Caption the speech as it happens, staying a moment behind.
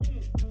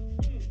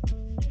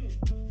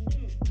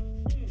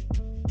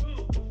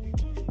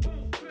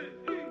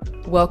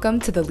Welcome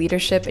to the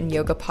Leadership and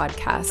Yoga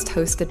podcast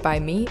hosted by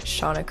me,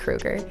 Shauna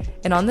Kruger.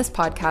 And on this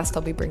podcast,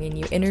 I'll be bringing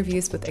you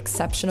interviews with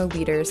exceptional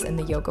leaders in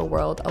the yoga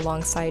world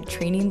alongside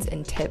trainings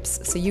and tips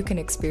so you can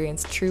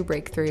experience true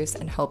breakthroughs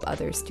and help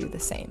others do the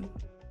same.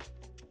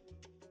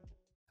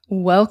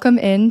 Welcome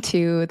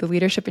into the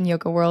leadership and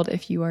yoga world.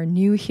 If you are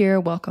new here,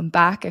 welcome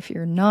back. If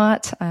you're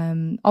not,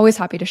 I'm always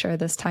happy to share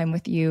this time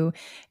with you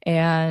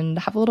and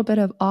have a little bit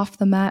of off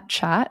the mat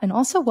chat. And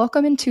also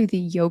welcome into the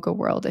yoga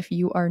world if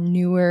you are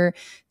newer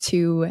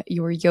to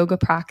your yoga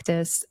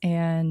practice.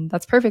 And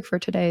that's perfect for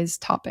today's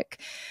topic.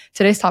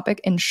 Today's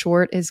topic, in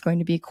short, is going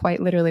to be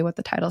quite literally what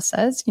the title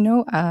says.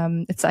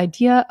 It's the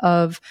idea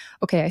of,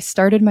 okay, I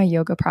started my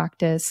yoga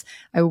practice.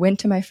 I went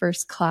to my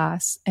first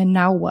class, and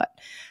now what?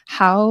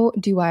 How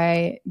do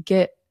I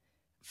get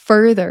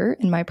further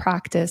in my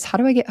practice? How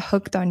do I get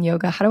hooked on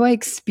yoga? How do I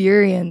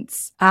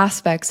experience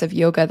aspects of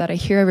yoga that I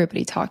hear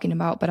everybody talking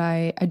about, but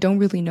I don't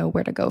really know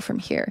where to go from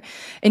here?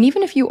 And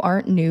even if you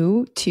aren't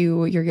new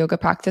to your yoga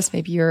practice,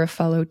 maybe you're a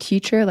fellow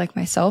teacher like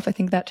myself, I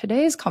think that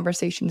today's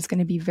conversation is going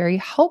to be very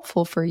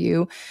helpful for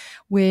you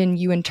when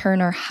you in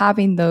turn are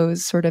having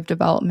those sort of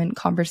development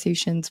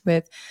conversations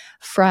with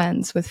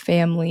friends, with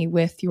family,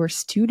 with your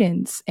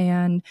students.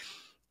 And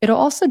it'll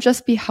also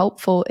just be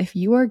helpful if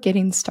you are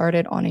getting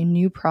started on a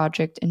new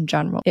project in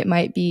general. It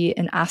might be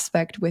an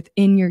aspect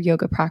within your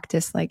yoga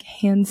practice like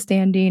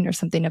handstanding or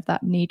something of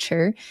that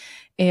nature.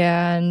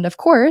 And of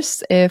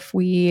course, if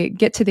we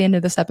get to the end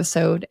of this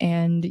episode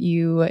and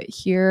you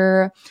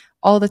hear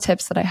all the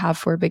tips that I have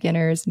for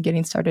beginners and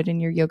getting started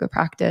in your yoga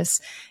practice,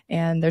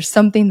 and there's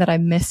something that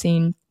I'm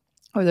missing,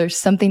 or there's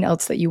something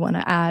else that you want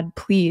to add,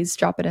 please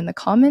drop it in the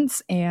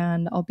comments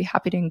and I'll be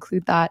happy to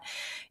include that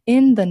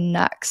in the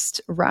next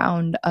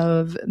round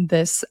of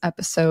this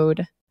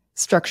episode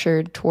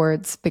structured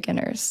towards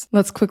beginners.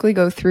 Let's quickly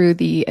go through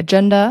the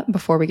agenda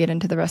before we get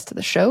into the rest of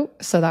the show,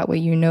 so that way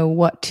you know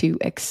what to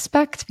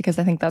expect, because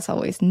I think that's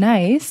always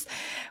nice.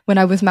 When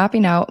I was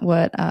mapping out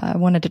what I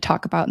wanted to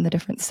talk about in the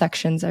different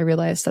sections, I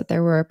realized that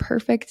there were a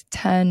perfect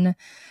 10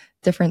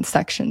 different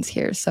sections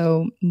here.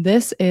 So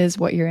this is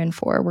what you're in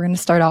for. We're going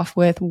to start off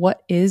with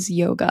what is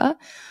yoga.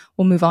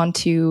 We'll move on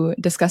to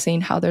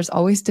discussing how there's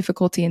always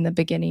difficulty in the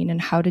beginning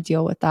and how to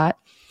deal with that.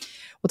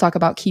 We'll talk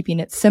about keeping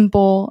it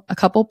simple, a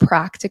couple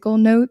practical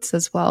notes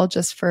as well,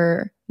 just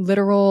for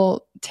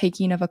literal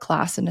taking of a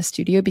class in a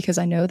studio, because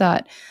I know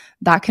that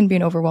that can be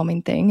an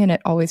overwhelming thing. And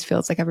it always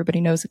feels like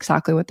everybody knows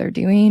exactly what they're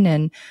doing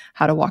and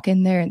how to walk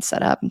in there and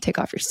set up and take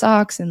off your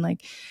socks and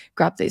like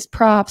grab these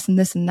props and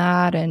this and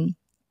that. And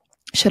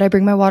should I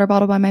bring my water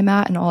bottle by my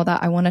mat and all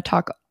that? I want to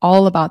talk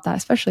all about that,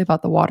 especially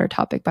about the water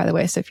topic, by the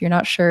way. So if you're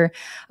not sure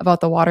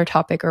about the water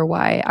topic, or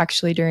why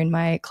actually during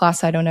my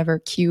class, I don't ever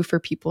cue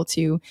for people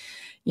to,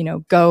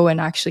 go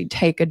and actually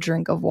take a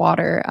drink of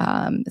water.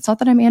 It's not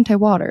that I'm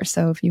anti-water.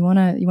 So if you want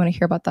to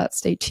hear about that,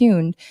 stay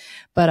tuned.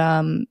 But,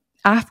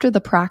 after the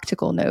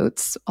practical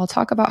notes, I'll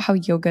talk about how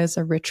yoga is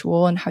a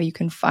ritual and how you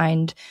can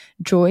find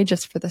joy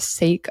just for the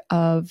sake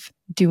of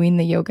doing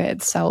the yoga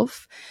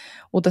itself.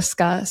 We'll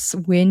discuss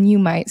when you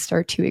might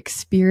start to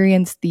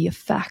experience the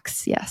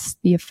effects. Yes,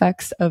 the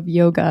effects of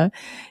yoga,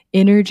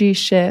 energy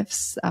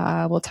shifts.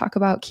 We'll talk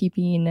about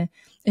keeping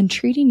and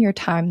treating your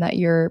time that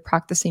you're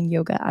practicing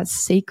yoga as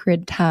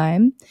sacred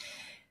time.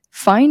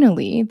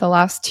 Finally, the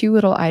last two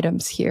little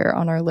items here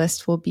on our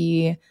list will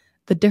be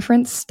the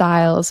different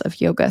styles of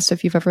yoga. So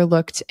if you've ever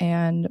looked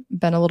and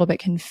been a little bit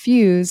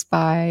confused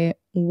by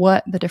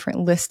what the different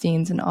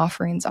listings and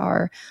offerings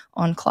are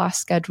on class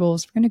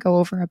schedules, we're going to go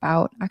over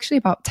about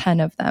 10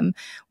 of them,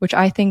 which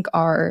I think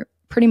are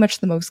pretty much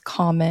the most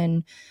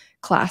common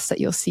class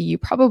that you'll see. You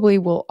probably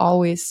will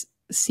always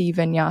see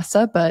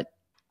vinyasa, but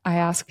I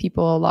ask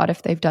people a lot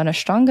if they've done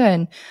Ashtanga,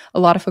 and a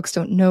lot of folks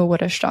don't know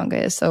what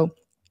Ashtanga is. So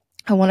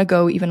I want to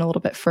go even a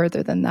little bit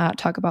further than that,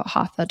 talk about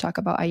Hatha, talk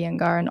about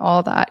Iyengar and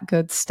all that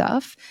good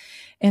stuff.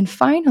 And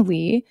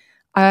finally,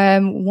 I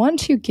want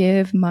to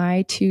give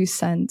my 2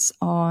 cents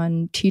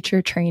on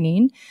teacher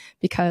training,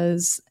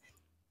 because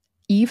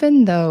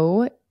even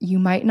though you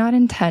might not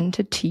intend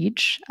to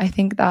teach, I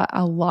think that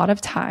a lot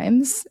of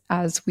times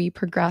as we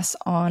progress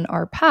on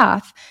our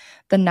path,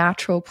 the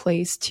natural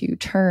place to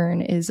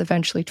turn is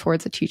eventually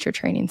towards a teacher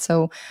training.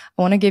 So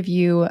I want to give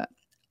you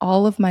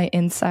all of my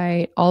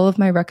insight, all of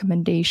my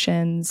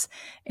recommendations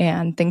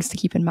and things to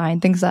keep in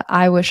mind, things that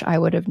I wish I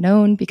would have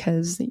known,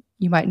 because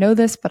you might know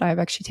this, but I've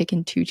actually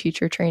taken 2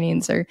 teacher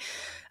trainings, or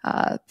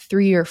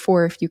 3 or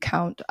 4 if you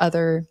count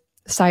other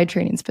side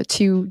trainings, but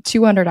 2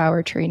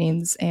 200-hour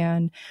trainings,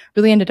 and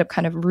really ended up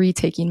kind of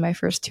retaking my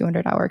first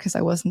 200-hour because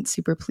I wasn't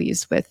super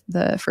pleased with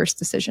the first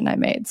decision I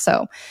made.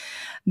 So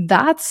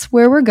that's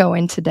where we're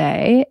going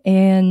today.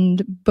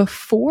 And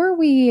before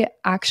we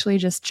actually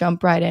just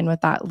jump right in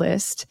with that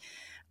list,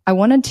 I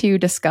wanted to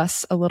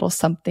discuss a little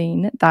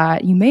something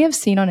that you may have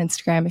seen on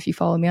Instagram if you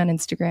follow me on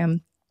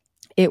Instagram.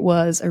 It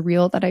was a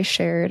reel that I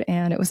shared,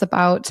 and it was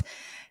about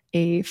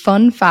a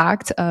fun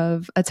fact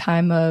of a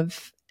time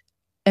of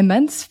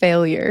immense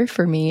failure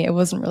for me. It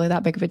wasn't really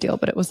that big of a deal,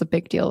 but it was a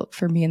big deal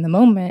for me in the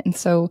moment. And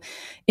so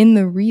in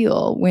the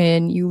reel,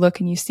 when you look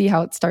and you see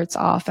how it starts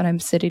off, and I'm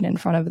sitting in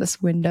front of this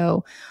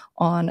window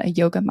on a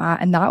yoga mat,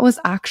 and that was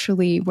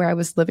actually where I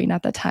was living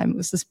at the time. It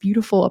was this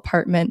beautiful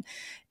apartment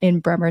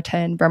in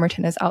Bremerton.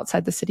 Bremerton is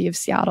outside the city of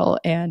Seattle,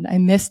 and I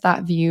missed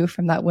that view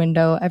from that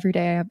window every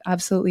day. I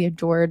absolutely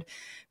adored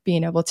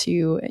being able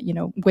to,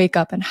 wake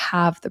up and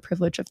have the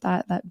privilege of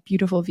that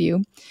beautiful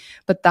view.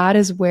 But that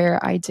is where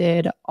I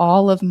did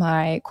all of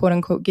my quote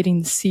unquote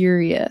getting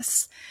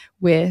serious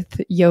with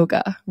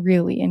yoga,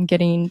 really, and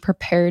getting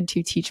prepared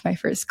to teach my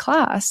first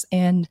class.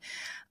 And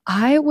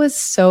I was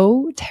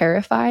so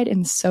terrified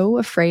and so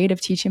afraid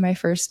of teaching my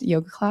first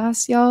yoga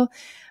class, y'all.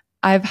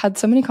 I've had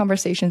so many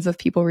conversations with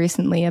people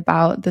recently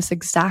about this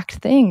exact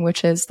thing,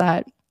 which is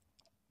that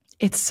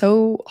it's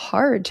so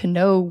hard to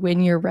know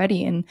when you're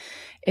ready. And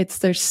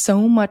there's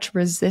so much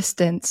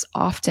resistance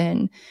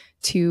often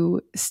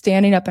to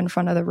standing up in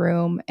front of the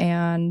room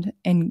and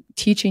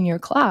teaching your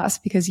class,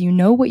 because you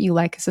know what you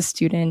like as a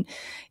student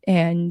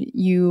and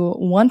you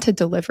want to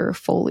deliver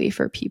fully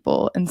for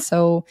people. And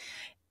so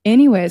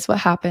anyways, what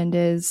happened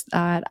is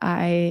that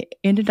I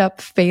ended up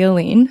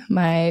failing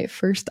my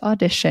first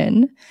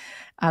audition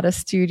at a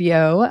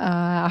studio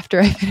after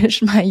I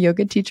finished my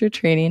yoga teacher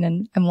training.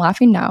 And I'm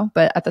laughing now,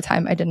 but at the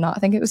time I did not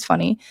think it was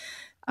funny.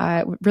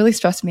 It really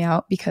stressed me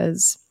out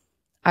because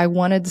I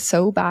wanted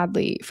so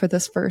badly for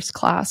this first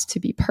class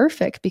to be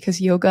perfect, because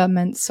yoga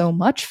meant so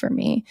much for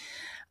me.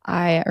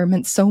 Or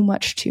meant so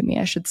much to me,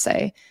 I should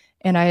say.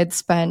 And I had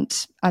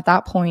spent at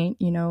that point,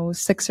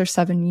 6 or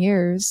 7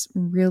 years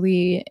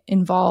really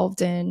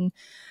involved in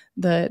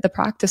the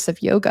practice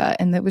of yoga.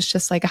 And it was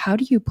just like, how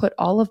do you put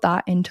all of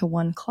that into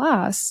one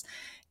class?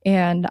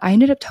 And I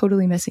ended up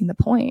totally missing the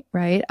point,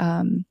 right?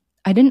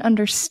 I didn't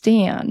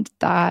understand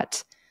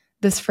that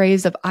this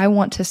phrase of I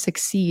want to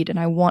succeed and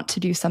I want to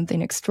do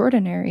something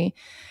extraordinary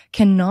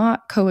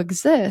cannot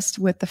coexist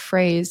with the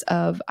phrase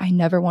of I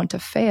never want to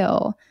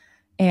fail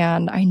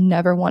and I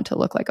never want to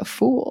look like a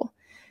fool.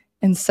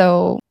 And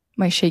so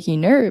my shaky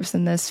nerves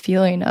and this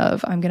feeling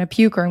of I'm going to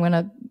puke or I'm going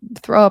to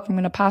throw up, I'm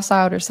going to pass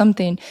out or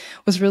something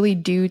was really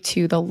due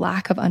to the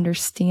lack of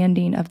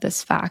understanding of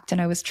this fact.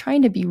 And I was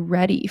trying to be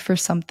ready for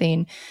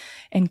something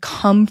and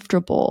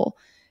comfortable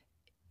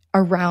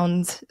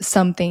around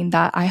something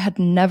that I had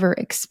never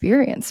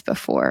experienced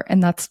before.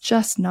 And that's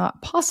just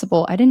not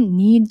possible. I didn't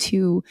need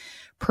to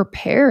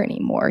prepare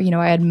anymore.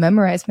 I had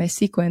memorized my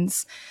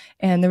sequence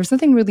and there was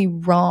nothing really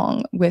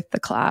wrong with the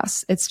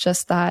class. It's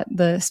just that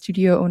the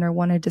studio owner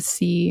wanted to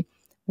see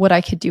what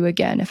I could do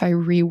again if I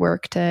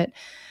reworked it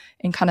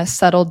and kind of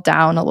settled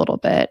down a little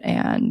bit.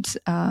 And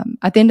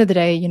at the end of the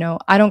day,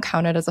 I don't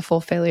count it as a full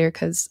failure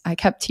because I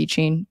kept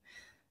teaching.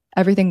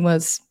 Everything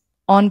was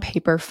on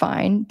paper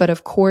fine, but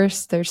of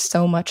course there's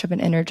so much of an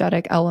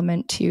energetic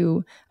element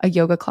to a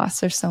yoga class.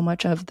 There's so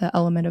much of the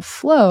element of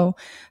flow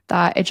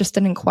that it just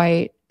didn't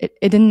quite, it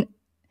didn't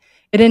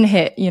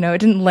hit, it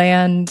didn't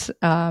land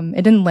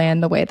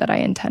the way that I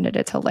intended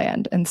it to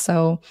land. And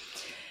so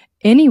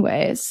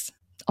anyways,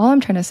 all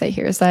I'm trying to say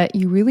here is that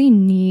you really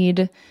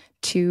need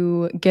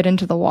to get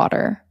into the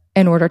water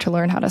in order to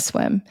learn how to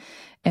swim.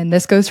 And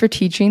this goes for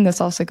teaching. This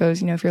also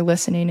goes, if you're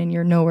listening and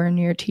you're nowhere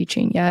near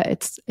teaching yet,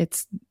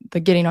 it's the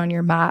getting on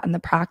your mat and the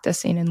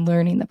practicing and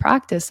learning the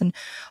practice. And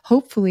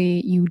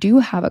hopefully you do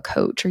have a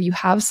coach or you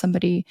have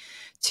somebody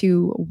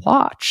to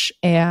watch.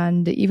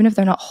 And even if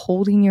they're not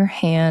holding your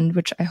hand,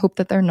 which I hope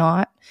that they're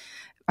not,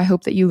 I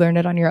hope that you learn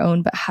it on your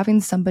own, but having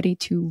somebody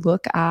to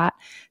look at,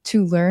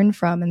 to learn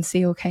from and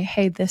see, okay,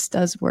 hey, this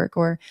does work,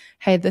 or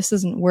hey, this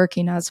isn't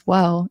working as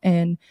well.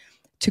 And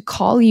to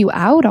call you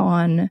out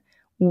on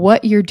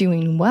what you're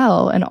doing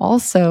well, and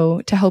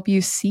also to help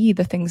you see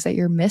the things that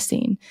you're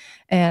missing.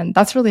 And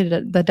that's really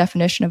the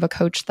definition of a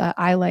coach that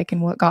I like,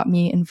 and what got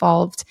me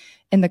involved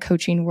in the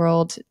coaching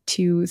world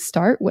to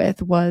start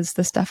with was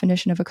this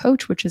definition of a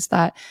coach, which is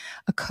that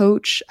a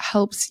coach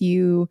helps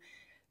you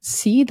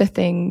see the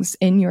things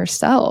in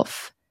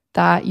yourself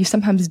that you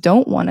sometimes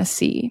don't want to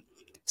see,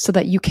 so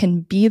that you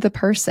can be the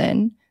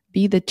person,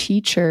 be the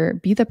teacher,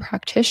 be the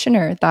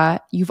practitioner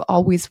that you've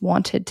always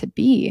wanted to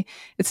be.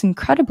 It's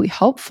incredibly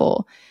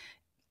helpful.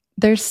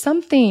 There's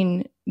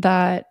something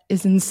that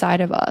is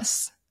inside of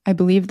us, I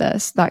believe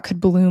this, that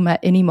could bloom at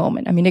any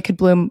moment. I mean, it could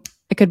bloom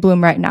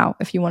right now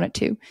if you want it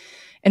to.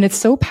 And it's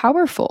so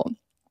powerful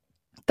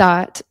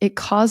that it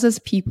causes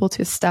people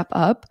to step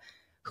up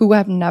who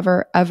have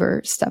never,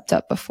 ever stepped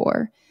up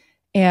before.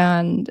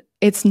 And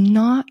it's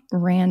not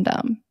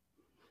random.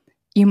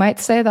 You might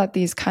say that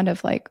these kind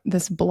of like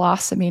this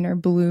blossoming or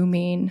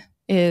blooming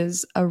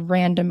is a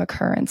random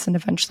occurrence and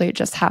eventually it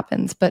just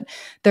happens. But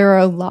there are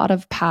a lot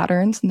of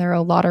patterns and there are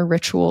a lot of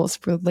rituals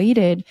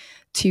related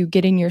to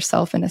getting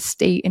yourself in a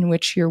state in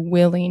which you're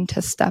willing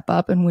to step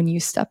up. And when you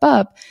step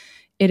up,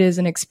 it is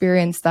an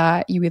experience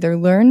that you either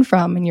learn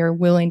from and you're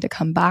willing to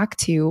come back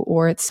to,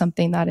 or it's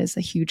something that is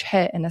a huge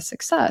hit and a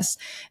success.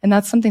 And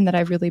that's something that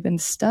I've really been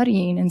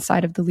studying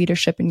inside of the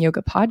Leadership in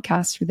Yoga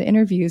podcast through the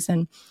interviews.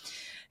 And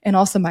and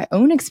also my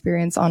own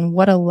experience on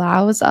what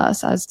allows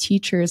us as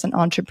teachers and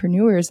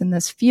entrepreneurs in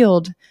this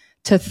field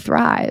to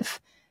thrive.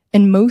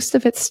 And most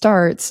of it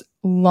starts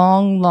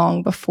long,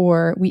 long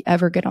before we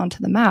ever get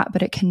onto the mat,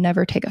 but it can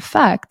never take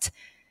effect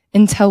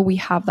until we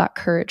have that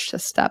courage to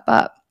step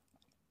up.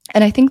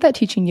 And I think that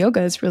teaching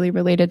yoga is really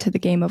related to the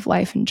game of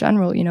life in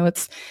general. You know,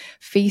 it's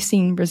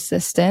facing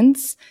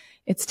resistance,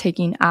 it's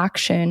taking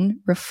action,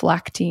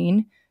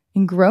 reflecting,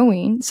 and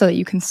growing so that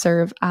you can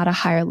serve at a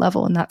higher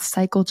level. And that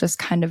cycle just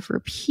kind of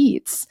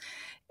repeats.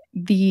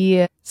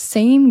 The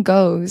same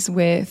goes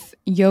with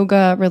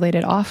yoga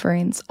related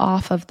offerings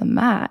off of the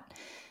mat.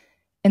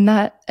 And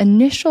that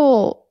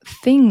initial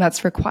thing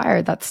that's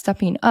required, that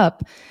stepping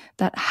up,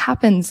 that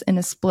happens in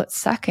a split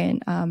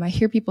second. I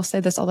hear people say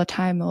this all the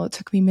time. Well, it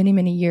took me many,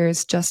 many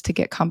years just to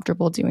get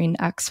comfortable doing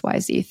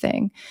XYZ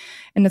thing.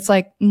 And it's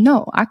like,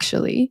 no,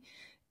 actually,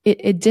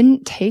 it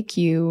didn't take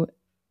you,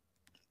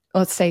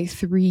 let's say,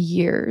 3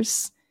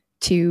 years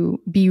to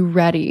be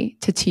ready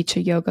to teach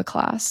a yoga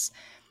class.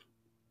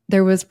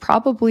 There was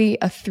probably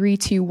a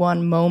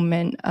 3-2-1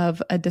 moment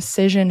of a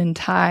decision in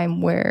time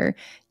where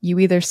you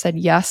either said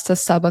yes to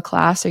sub a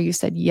class or you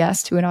said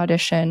yes to an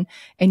audition,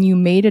 and you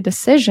made a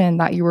decision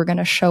that you were going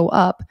to show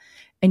up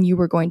and you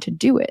were going to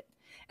do it.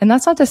 And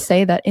that's not to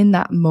say that in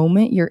that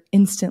moment you're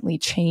instantly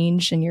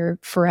changed and you're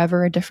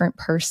forever a different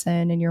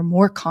person and you're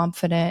more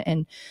confident,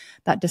 and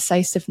that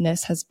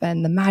decisiveness has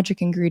been the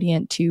magic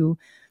ingredient to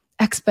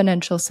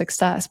exponential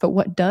success. But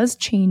what does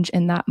change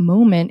in that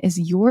moment is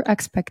your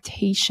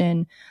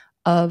expectation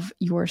of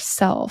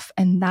yourself.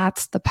 And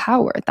that's the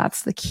power.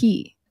 That's the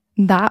key.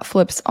 That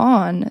flips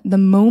on the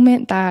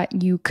moment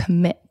that you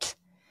commit.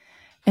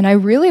 And I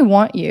really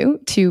want you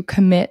to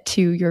commit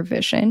to your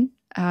vision,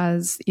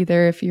 as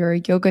either if you're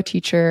a yoga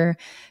teacher,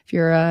 if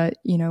you're a,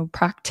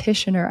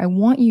 practitioner, I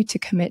want you to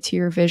commit to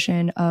your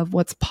vision of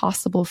what's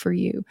possible for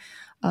you,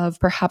 of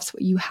perhaps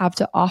what you have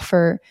to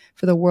offer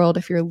for the world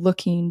if you're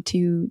looking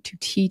to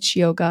teach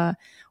yoga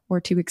or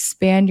to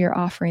expand your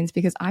offerings,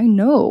 because I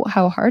know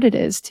how hard it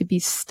is to be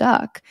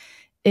stuck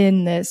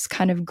in this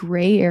kind of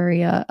gray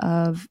area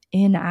of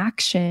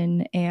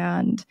inaction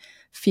and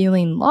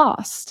feeling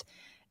lost.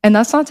 And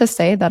that's not to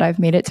say that I've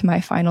made it to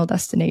my final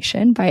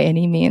destination by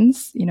any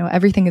means.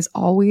 Everything is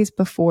always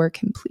before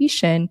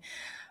completion,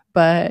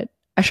 but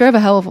I sure have a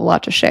hell of a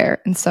lot to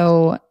share. And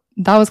so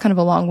that was kind of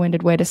a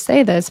long-winded way to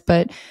say this,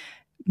 but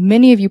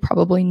many of you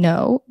probably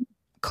know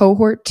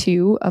Cohort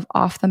 2 of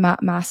Off the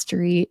Mat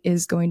Mastery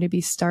is going to be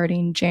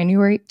starting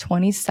January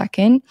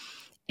 22nd,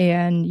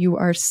 and you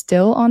are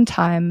still on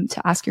time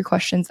to ask your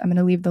questions. I'm going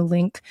to leave the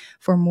link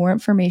for more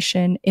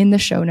information in the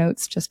show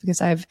notes, just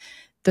because I've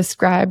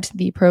described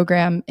the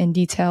program in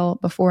detail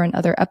before in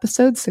other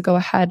episodes. So go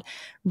ahead,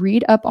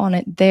 read up on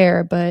it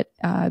there. But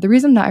the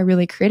reason that I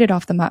really created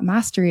Off the Mat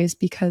Mastery is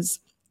because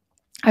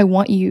I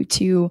want you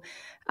to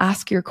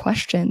ask your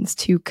questions,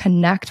 to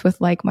connect with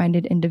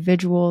like-minded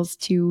individuals,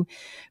 to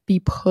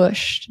be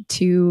pushed,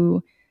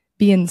 to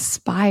be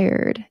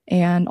inspired,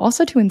 and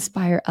also to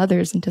inspire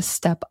others and to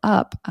step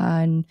up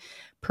and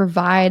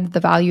provide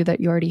the value that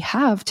you already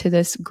have to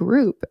this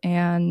group.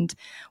 And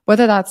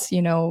whether that's,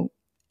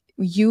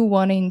 you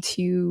wanting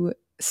to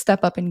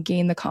step up and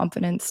gain the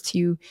confidence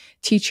to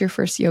teach your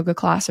first yoga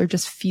class, or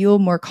just feel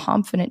more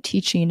confident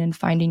teaching and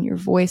finding your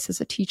voice as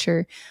a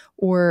teacher,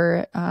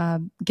 or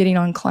getting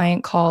on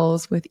client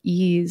calls with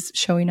ease,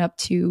 showing up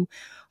to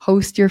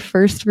host your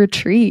first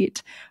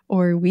retreat,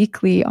 or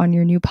weekly on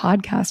your new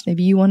podcast.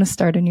 Maybe you want to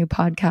start a new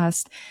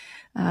podcast.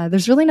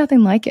 There's really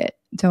nothing like it.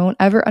 Don't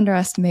ever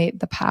underestimate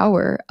the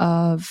power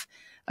of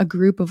a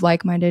group of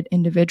like-minded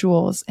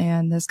individuals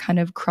and this kind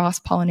of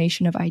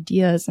cross-pollination of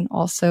ideas, and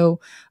also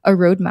a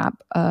roadmap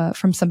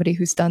from somebody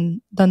who's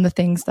done the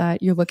things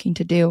that you're looking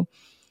to do.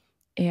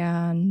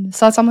 And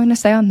so that's all I'm going to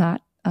say on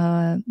that.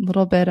 A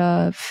little bit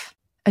of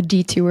a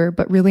detour,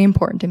 but really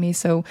important to me.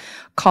 So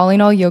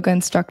calling all yoga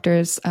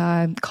instructors,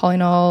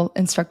 calling all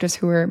instructors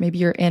who are, maybe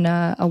you're in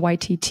a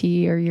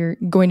YTT, or you're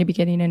going to be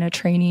getting in a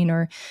training,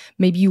 or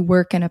maybe you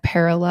work in a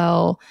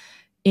parallel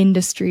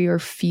industry or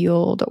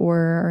field, or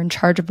are in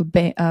charge of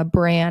a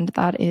brand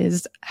that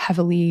is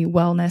heavily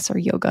wellness or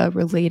yoga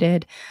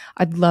related.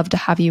 I'd love to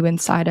have you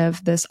inside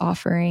of this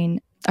offering.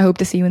 I hope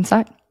to see you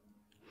inside.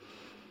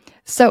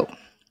 So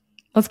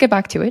let's get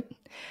back to it.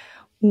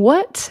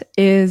 What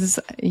is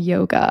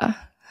yoga?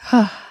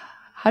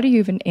 How do you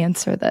even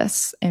answer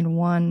this in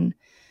one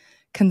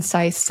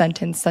concise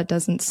sentence that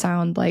doesn't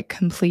sound like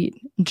complete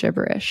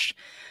gibberish?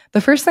 The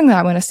first thing that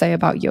I want to say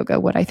about yoga,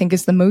 what I think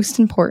is the most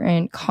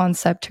important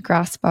concept to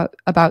grasp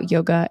about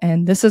yoga,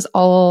 and this is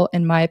all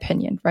in my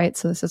opinion, right?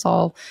 So this is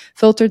all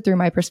filtered through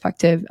my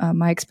perspective,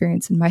 my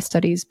experience, and my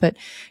studies, but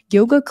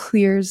yoga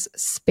clears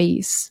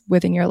space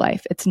within your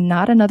life. It's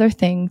not another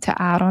thing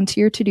to add onto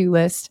your to-do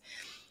list,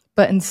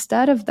 but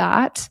instead of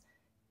that,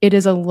 it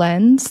is a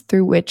lens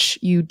through which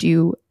you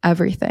do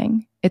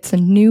everything. It's a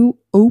new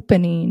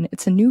opening.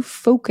 It's a new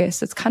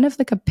focus. It's kind of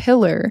like a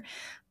pillar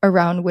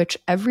around which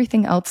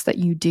everything else that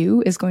you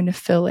do is going to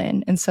fill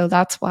in. And so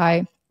that's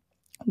why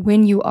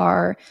when you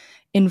are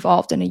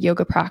involved in a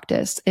yoga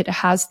practice, it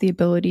has the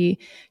ability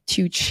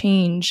to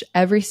change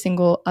every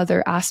single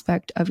other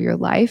aspect of your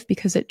life,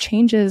 because it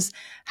changes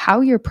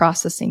how you're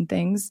processing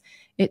things.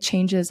 It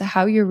changes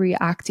how you're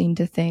reacting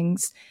to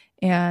things.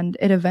 And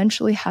it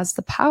eventually has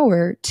the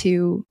power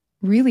to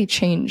really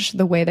change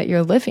the way that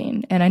you're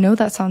living. And I know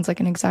that sounds like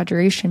an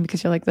exaggeration,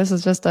 because you're like, this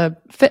is just a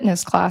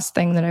fitness class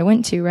thing that I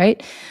went to,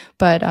 right?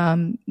 But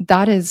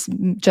that is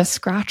just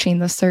scratching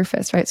the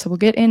surface, right? So we'll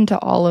get into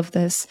all of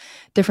this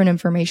different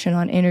information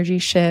on energy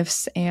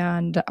shifts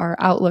and our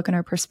outlook and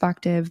our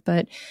perspective,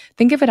 but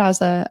think of it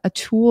as a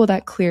tool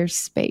that clears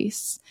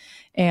space.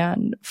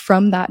 And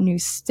from that new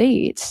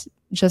state,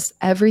 just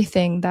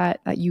everything that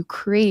you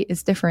create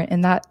is different,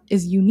 and that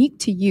is unique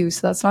to you.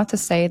 So that's not to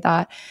say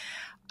that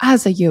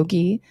as a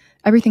yogi,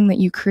 everything that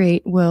you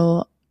create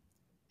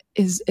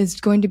is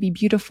going to be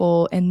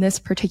beautiful in this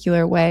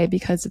particular way,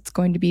 because it's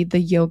going to be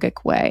the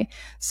yogic way.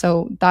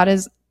 So that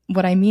is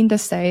what I mean to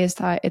say, is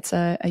that it's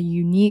a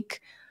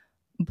unique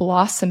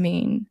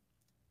blossoming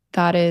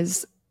that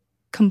is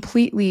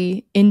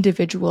completely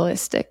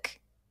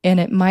individualistic, and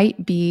it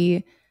might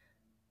be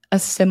a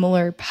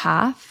similar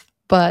path,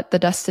 but the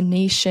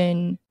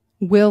destination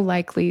will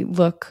likely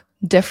look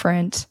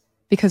different,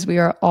 because we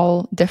are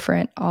all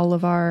different. All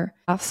of our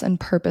paths and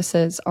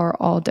purposes are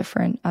all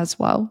different as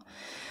well.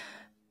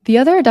 The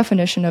other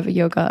definition of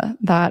yoga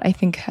that I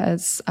think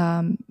has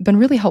been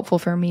really helpful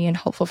for me and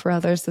helpful for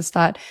others is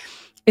that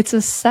it's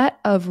a set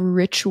of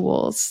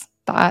rituals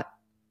that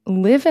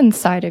live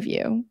inside of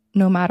you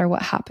no matter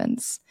what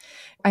happens.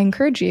 I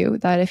encourage you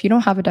that if you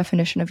don't have a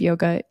definition of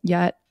yoga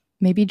yet,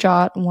 maybe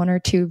jot one or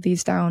two of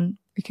these down.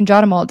 You can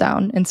jot them all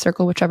down and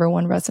circle whichever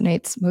one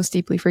resonates most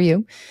deeply for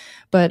you.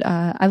 But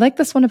I like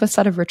this one of a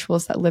set of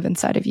rituals that live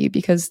inside of you,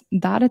 because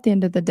that at the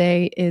end of the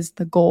day is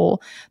the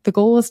goal. The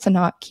goal is to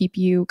not keep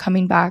you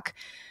coming back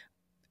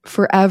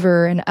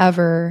forever and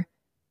ever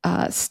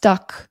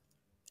stuck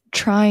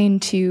trying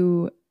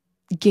to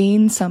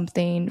gain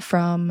something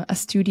from a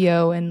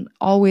studio and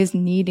always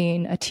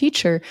needing a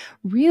teacher.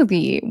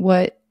 Really,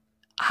 what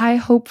I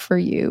hope for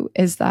you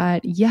is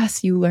that,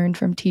 yes, you learn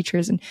from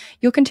teachers and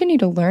you'll continue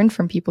to learn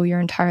from people your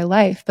entire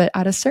life. But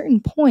at a certain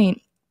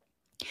point,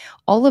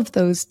 all of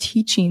those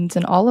teachings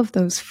and all of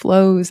those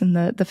flows and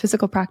the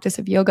physical practice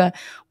of yoga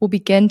will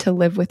begin to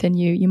live within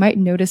you. You might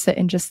notice it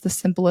in just the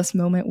simplest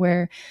moment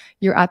where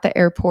you're at the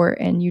airport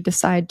and you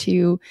decide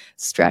to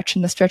stretch,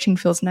 and the stretching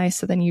feels nice.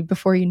 So then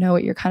before you know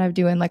it, you're kind of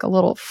doing like a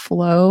little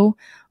flow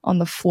on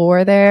the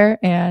floor there.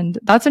 And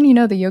that's when you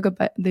know the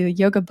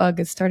yoga bug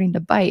is starting to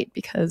bite,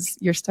 because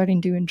you're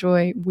starting to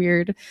enjoy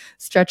weird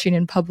stretching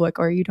in public,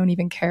 or you don't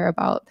even care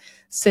about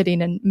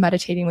sitting and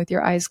meditating with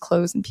your eyes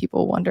closed and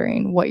people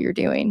wondering what you're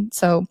doing.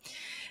 So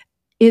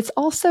it's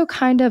also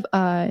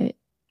it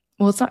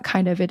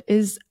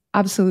is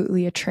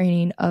absolutely a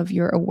training of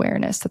your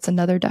awareness. That's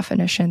another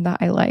definition that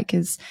I like,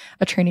 is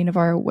a training of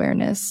our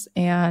awareness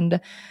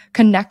and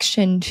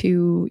connection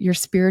to your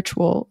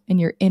spiritual and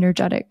your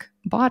energetic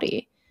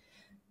body.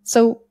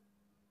 So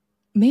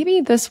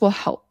maybe this will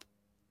help.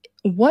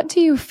 What do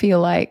you feel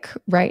like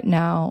right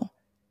now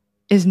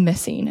is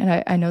missing?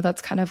 And I know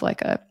that's kind of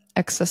like a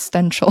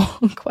existential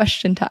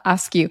question to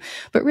ask you,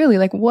 but really,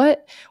 like,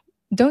 what,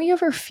 don't you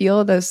ever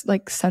feel those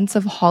like sense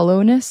of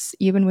hollowness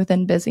even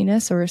within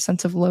busyness, or a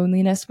sense of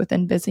loneliness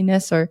within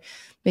busyness, or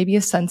maybe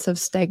a sense of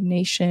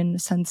stagnation, a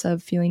sense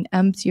of feeling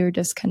empty or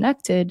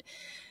disconnected?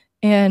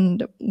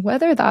 And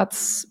whether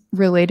that's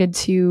related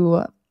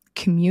to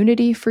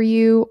community for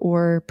you,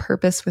 or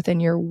purpose within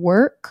your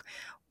work,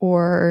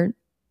 or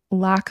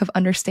lack of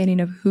understanding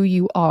of who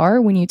you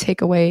are when you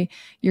take away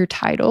your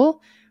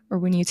title, or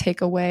when you take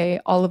away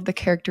all of the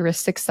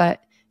characteristics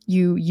that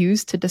you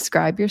use to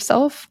describe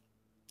yourself.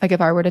 Like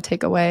if I were to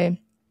take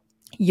away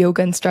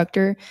yoga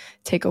instructor,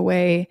 take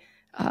away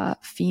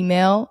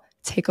female,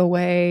 take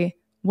away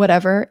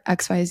whatever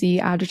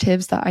XYZ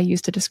adjectives that I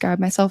use to describe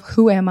myself,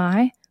 who am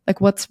I? Like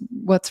what's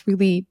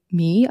really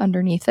me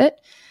underneath it?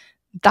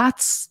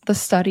 That's the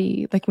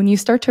study. Like when you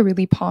start to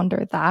really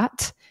ponder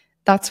that,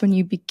 that's when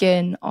you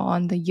begin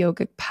on the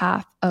yogic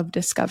path of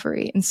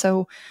discovery. And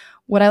so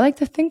what I like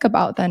to think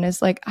about then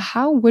is like,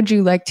 how would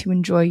you like to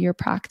enjoy your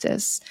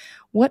practice?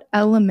 What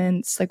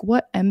elements, like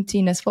what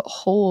emptiness, what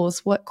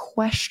holes, what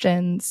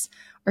questions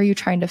are you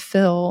trying to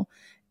fill?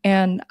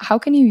 And how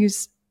can you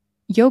use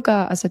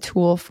yoga as a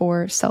tool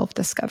for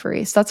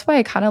self-discovery? So that's why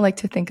I kind of like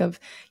to think of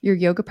your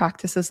yoga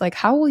practice as like,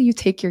 how will you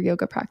take your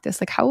yoga practice?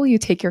 Like, how will you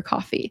take your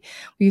coffee?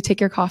 Will you take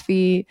your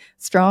coffee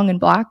strong and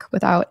black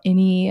without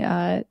any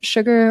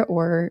sugar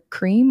or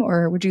cream?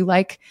 Or would you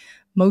like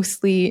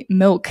mostly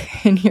milk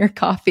in your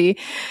coffee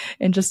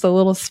and just a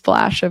little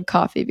splash of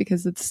coffee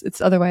because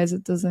it's otherwise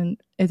it doesn't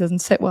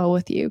sit well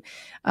with you?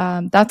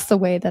 That's the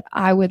way that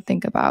I would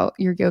think about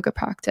your yoga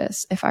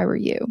practice if I were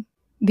you.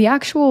 The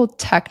actual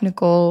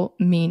technical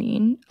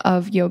meaning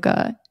of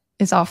yoga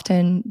is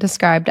often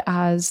described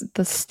as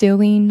the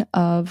stilling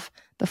of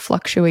the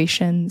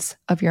fluctuations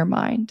of your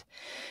mind.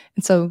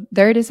 And so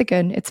there it is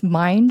again, it's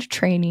mind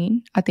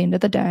training at the end of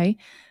the day.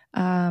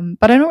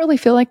 But I don't really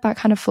feel like that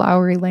kind of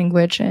flowery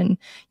language. And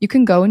you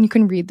can go and you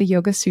can read the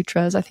Yoga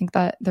Sutras. I think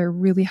that they're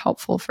really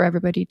helpful for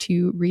everybody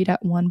to read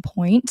at one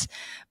point,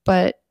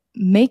 but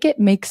make it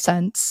make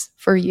sense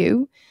for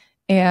you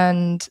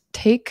and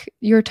take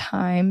your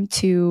time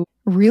to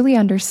really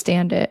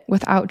understand it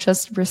without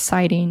just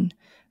reciting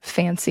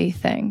fancy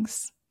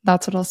things.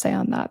 That's what I'll say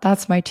on that.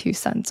 That's my 2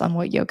 cents on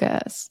what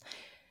yoga is.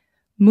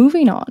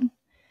 Moving on.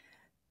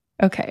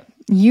 Okay,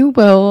 you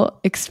will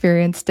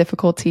experience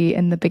difficulty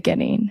in the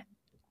beginning.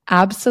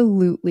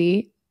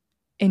 Absolutely,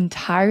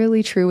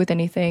 entirely true with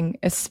anything,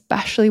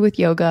 especially with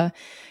yoga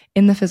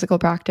in the physical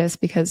practice,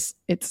 because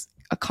it's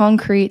a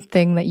concrete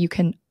thing that you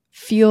can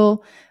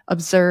feel,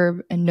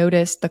 observe, and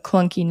notice the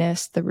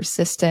clunkiness, the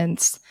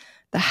resistance,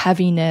 the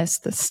heaviness,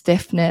 the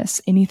stiffness,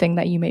 anything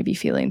that you may be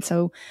feeling.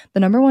 So the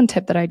number one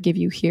tip that I'd give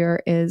you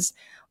here is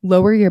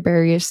lower your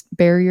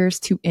barriers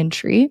to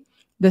entry.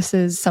 This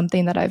is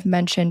something that I've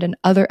mentioned in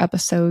other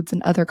episodes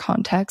and other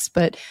contexts,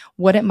 but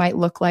what it might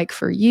look like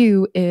for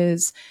you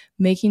is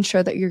making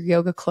sure that your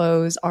yoga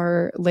clothes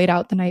are laid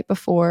out the night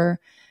before,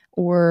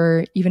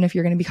 or even if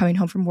you're going to be coming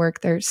home from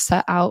work, they're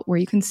set out where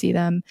you can see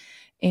them,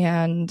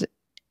 and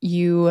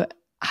you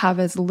have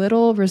as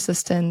little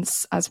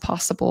resistance as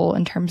possible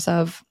in terms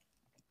of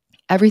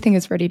everything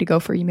is ready to go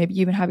for you. Maybe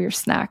you even have your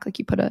snack, like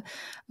you put a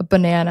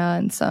banana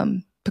and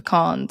some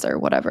pecans or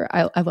whatever.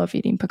 I love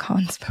eating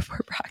pecans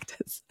before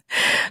practice.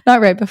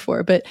 Not right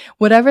before, but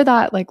whatever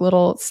that like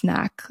little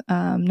snack,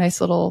 nice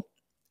little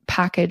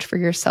package for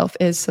yourself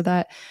is, so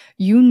that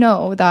you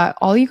know that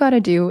all you got to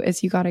do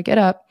is you got to get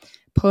up,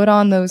 put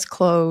on those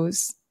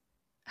clothes,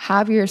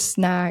 have your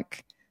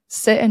snack,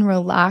 sit and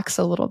relax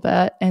a little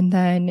bit, and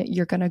then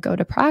you're going to go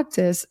to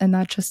practice. And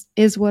that just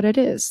is what it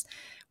is.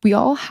 We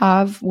all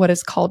have what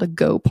is called a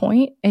go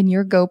point, and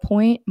your go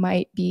point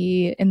might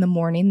be in the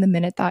morning, the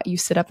minute that you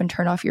sit up and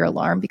turn off your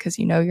alarm because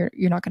you know you're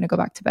not going to go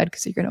back to bed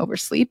because you're going to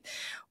oversleep.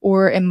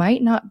 Or it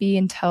might not be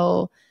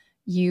until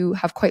you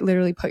have quite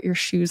literally put your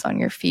shoes on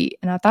your feet.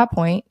 And at that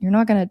point, you're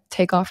not going to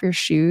take off your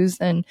shoes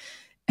and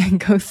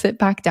go sit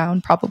back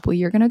down. Probably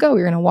you're going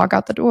to walk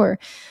out the door.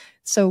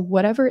 So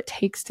whatever it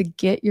takes to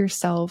get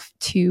yourself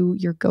to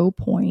your go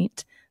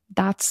point,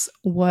 that's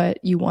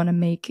what you want to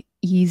make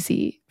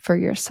easy for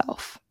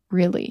yourself,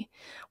 really.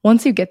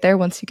 Once you get there,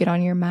 once you get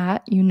on your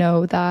mat, you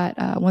know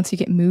that once you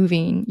get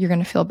moving, you're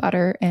going to feel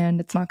better and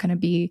it's not going to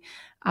be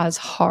as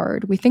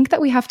hard. We think that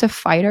we have to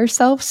fight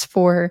ourselves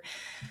for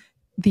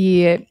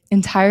the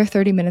entire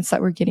 30 minutes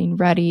that we're getting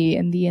ready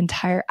and the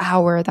entire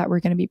hour that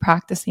we're going to be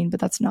practicing, but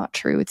that's not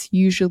true. It's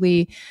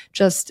usually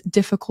just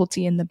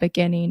difficulty in the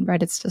beginning,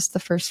 right? It's just the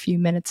first few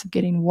minutes of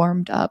getting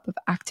warmed up, of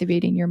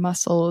activating your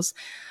muscles,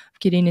 of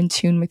getting in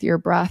tune with your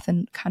breath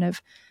and kind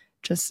of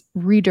just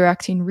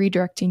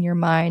redirecting your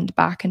mind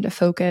back into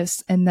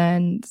focus. And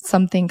then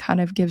something kind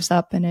of gives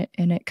up and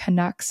it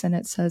connects and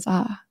it says,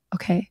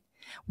 okay,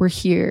 we're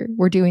here,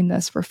 we're doing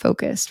this, we're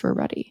focused, we're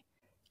ready.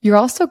 You're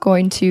also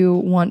going to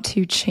want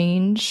to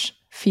change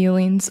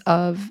feelings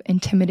of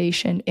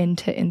intimidation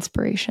into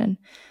inspiration.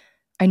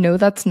 I know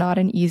that's not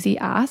an easy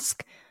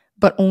ask,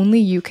 but only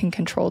you can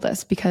control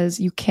this, because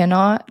you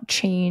cannot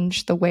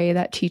change the way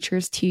that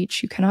teachers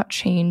teach. You cannot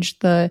change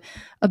the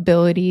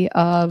ability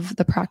of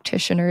the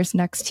practitioners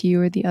next to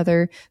you or the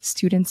other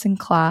students in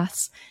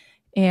class.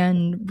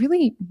 And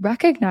really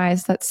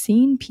recognize that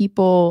seeing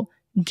people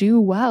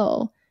do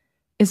well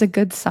is a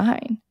good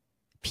sign.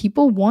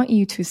 People want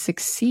you to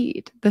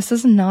succeed. This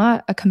is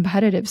not a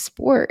competitive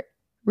sport,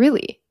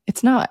 really.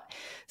 It's not.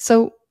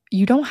 So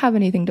you don't have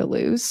anything to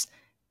lose.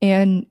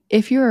 And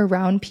if you're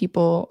around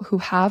people who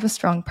have a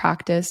strong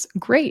practice,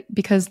 great,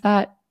 because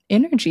that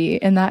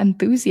energy and that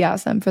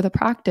enthusiasm for the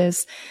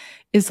practice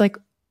is like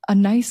a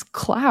nice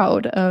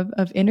cloud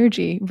of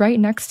energy right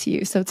next to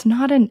you. So it's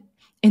not an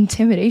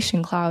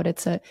intimidation cloud,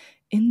 it's an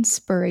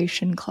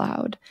inspiration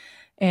cloud.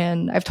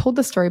 And I've told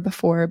this story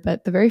before,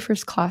 but the very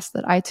first class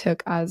that I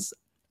took as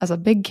a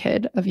big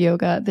kid of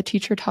yoga, the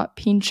teacher taught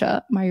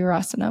Pincha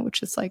Mayurasana,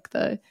 which is like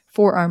the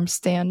forearm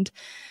stand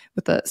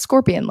with the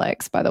scorpion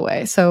legs, by the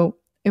way. So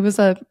it was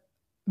a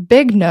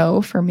big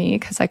no for me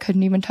because I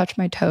couldn't even touch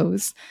my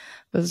toes.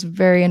 I was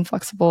very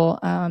inflexible,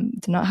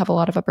 did not have a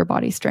lot of upper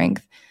body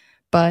strength.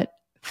 But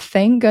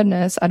thank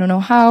goodness, I don't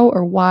know how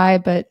or why,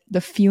 but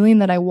the feeling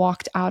that I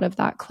walked out of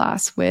that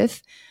class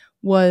with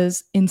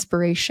was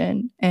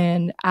inspiration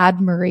and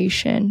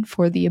admiration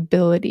for the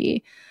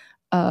ability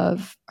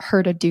of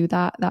her to do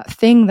that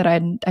thing that I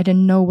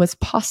didn't know was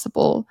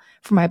possible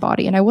for my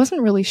body. And I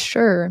wasn't really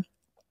sure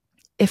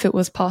if it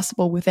was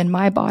possible within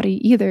my body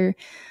either,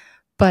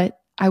 but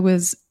I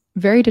was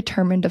very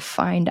determined to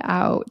find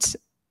out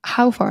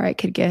how far I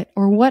could get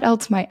or what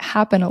else might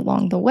happen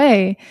along the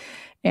way.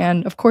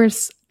 And of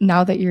course,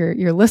 now that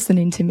you're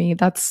listening to me,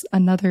 that's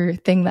another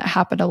thing that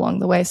happened along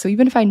the way. So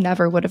even if I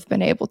never would have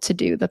been able to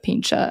do the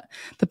Pincha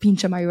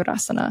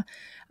Mayurasana,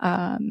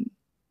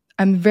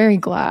 I'm very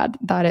glad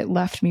that it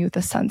left me with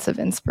a sense of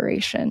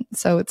inspiration.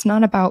 So it's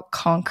not about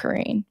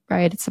conquering,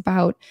 right? It's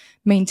about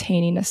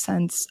maintaining a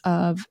sense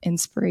of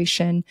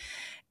inspiration.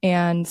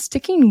 and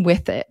sticking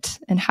with it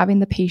and having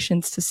the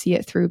patience to see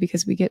it through,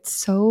 because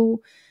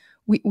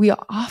we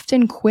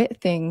often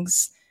quit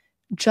things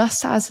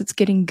just as it's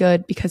getting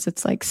good because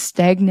it's like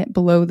stagnant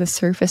below the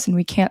surface and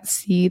we can't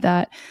see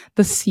that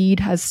the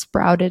seed has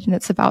sprouted and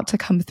it's about to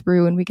come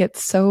through. And we get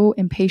so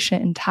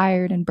impatient and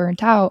tired and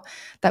burnt out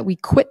that we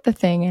quit the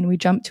thing and we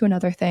jump to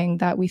another thing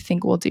that we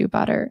think will do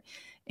better.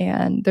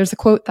 And there's a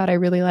quote that I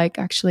really like.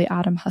 Actually,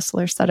 Adam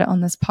Hustler said it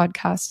on this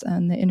podcast,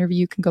 and the interview,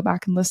 you can go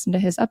back and listen to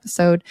his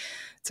episode.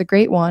 It's a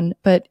great one,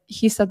 but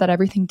he said that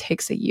everything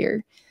takes a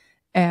year.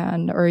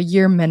 Or a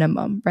year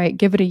minimum, right?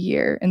 Give it a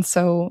year. And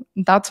so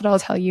that's what I'll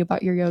tell you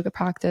about your yoga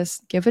practice.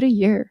 Give it a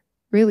year,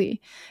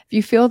 really. If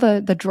you feel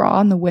the draw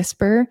and the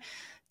whisper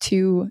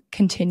to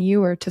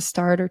continue or to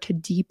start or to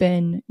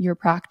deepen your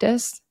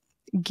practice,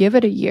 give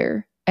it a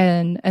year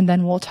and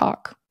then we'll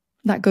talk.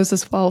 That goes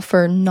as well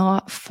for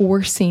not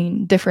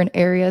forcing different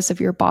areas of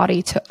your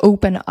body to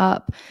open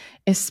up,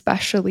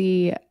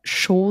 especially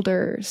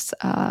shoulders,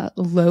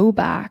 low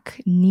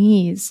back,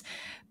 knees.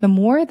 The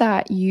more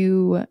that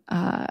you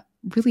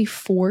really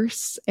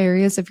force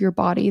areas of your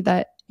body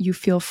that you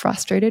feel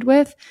frustrated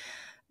with,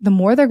 the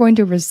more they're going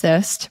to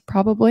resist,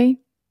 probably,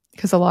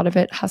 because a lot of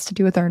it has to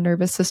do with our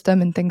nervous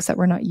system and things that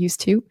we're not used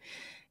to.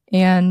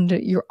 And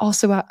you're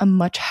also at a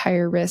much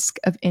higher risk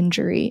of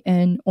injury.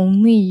 And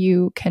only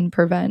you can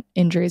prevent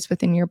injuries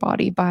within your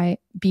body by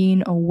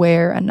being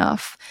aware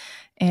enough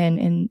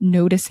and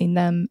noticing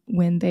them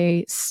when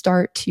they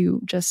start to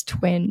just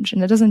twinge.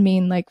 And it doesn't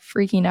mean like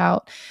freaking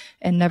out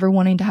and never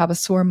wanting to have a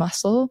sore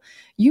muscle.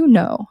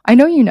 I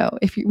know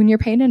when you're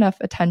paying enough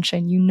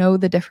attention, you know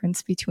the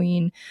difference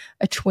between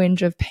a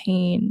twinge of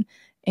pain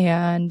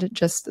and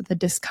just the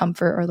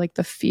discomfort or like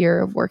the fear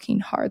of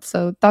working hard.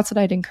 So that's what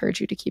I'd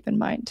encourage you to keep in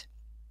mind.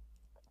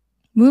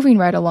 Moving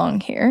right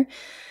along here,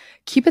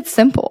 keep it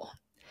simple.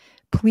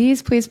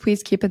 Please, please,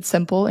 please keep it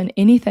simple in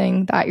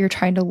anything that you're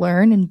trying to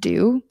learn and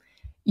do.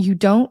 You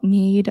don't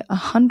need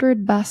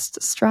 100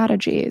 best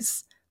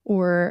strategies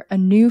or a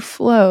new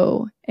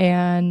flow.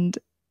 And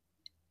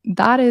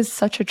that is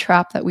such a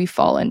trap that we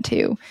fall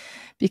into,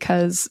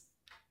 because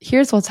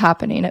here's what's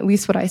happening, at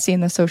least what I see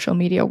in the social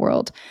media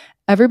world.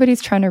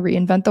 Everybody's trying to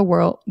reinvent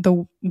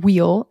the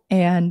wheel,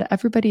 and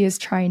everybody is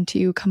trying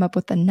to come up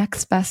with the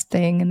next best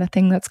thing and the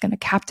thing that's going to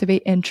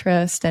captivate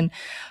interest and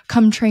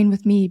come train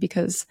with me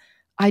because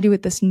I do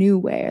it this new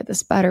way or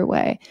this better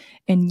way.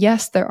 And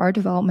yes, there are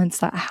developments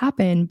that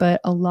happen,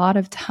 but a lot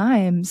of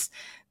times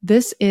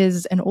this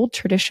is an old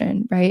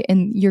tradition, right?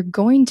 And you're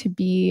going to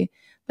be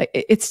like,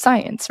 it's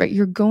science, right?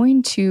 You're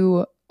going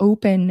to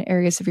open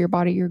areas of your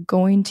body. You're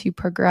going to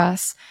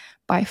progress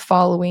by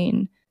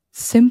following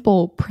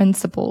simple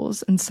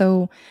principles. And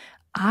so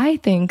I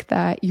think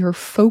that your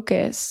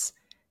focus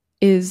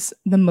is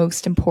the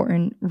most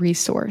important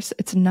resource.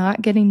 It's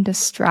not getting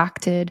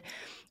distracted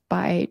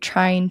by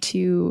trying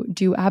to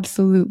do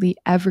absolutely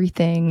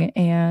everything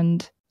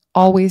and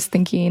always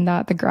thinking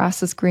that the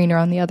grass is greener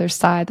on the other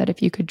side, that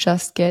if you could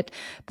just get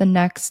the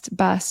next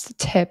best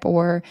tip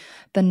or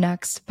the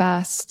next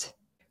best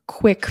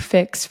quick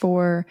fix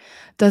for,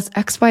 does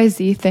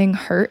XYZ thing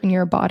hurt in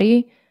your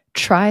body?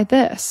 Try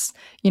this,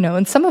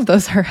 and some of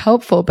those are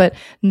helpful, but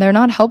they're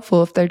not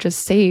helpful if they're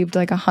just saved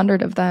like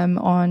 100 of them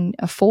on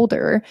a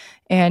folder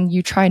and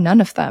you try none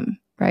of them,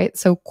 right?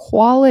 So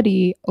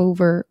quality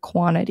over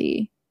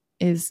quantity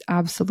is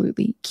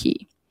absolutely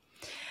key.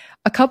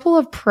 A couple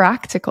of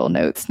practical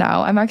notes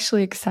now. I'm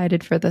actually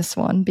excited for this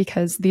one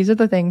because these are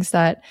the things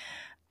that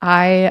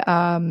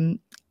I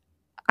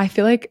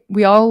feel like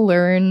we all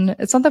learn.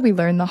 It's not that we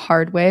learn the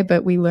hard way,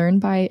 but we learn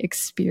by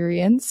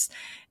experience,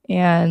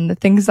 and the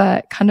things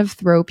that kind of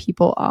throw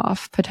people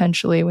off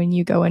potentially when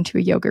you go into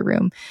a yoga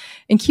room.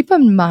 And keep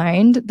in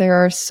mind, there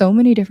are so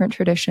many different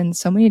traditions,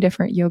 so many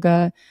different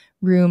yoga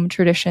room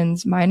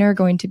traditions. Mine are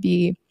going to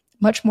be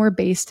much more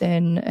based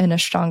in an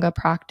Ashtanga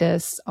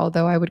practice,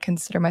 although I would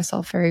consider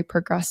myself very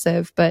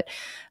progressive. But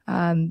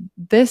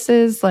this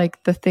is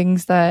like the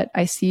things that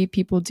I see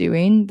people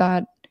doing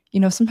that,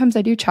 sometimes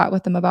I do chat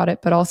with them about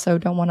it, but also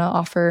don't want to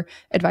offer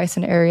advice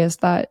in areas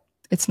that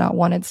it's not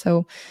wanted.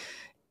 So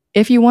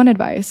if you want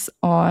advice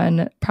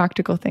on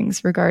practical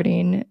things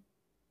regarding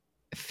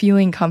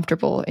feeling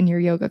comfortable in your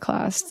yoga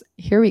class,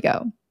 here we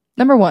go.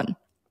 Number 1,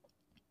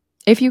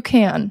 if you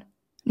can,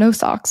 no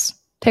socks.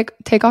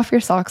 Take off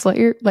your socks. Let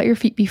your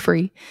feet be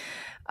free.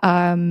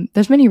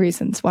 There's many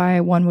reasons why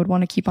one would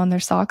want to keep on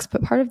their socks,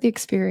 but part of the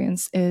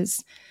experience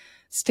is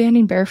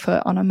standing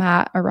barefoot on a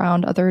mat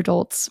around other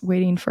adults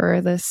waiting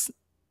for this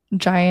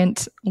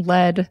giant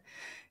lead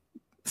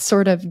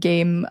sort of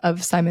game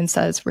of Simon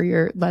Says where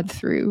you're led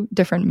through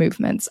different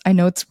movements. I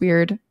know it's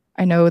weird.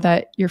 I know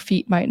that your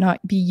feet might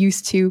not be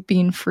used to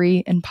being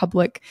free in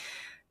public.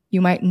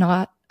 You might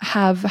not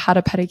have had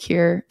a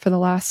pedicure for the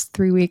last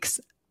 3 weeks.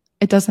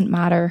 It doesn't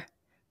matter.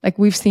 Like,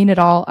 we've seen it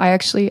all. I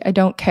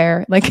don't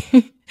care. Like,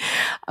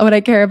 what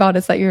I care about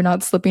is that you're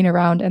not slipping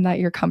around and that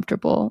you're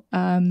comfortable.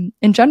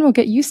 In general,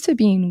 get used to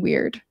being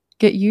weird.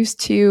 Get used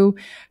to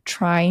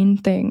trying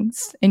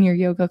things in your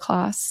yoga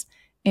class.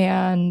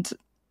 And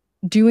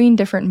doing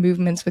different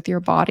movements with your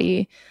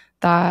body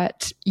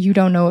that you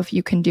don't know if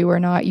you can do or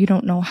not. You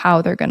don't know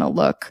how they're going to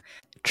look.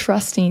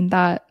 Trusting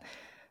that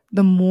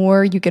the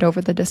more you get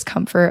over the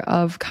discomfort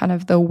of kind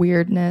of the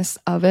weirdness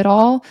of it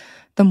all,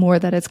 the more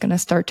that it's going to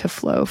start to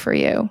flow for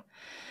you.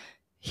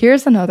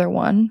 Here's another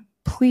one.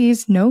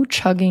 Please, no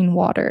chugging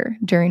water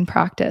during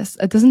practice.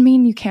 It doesn't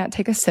mean you can't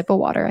take a sip of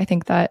water. I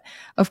think that,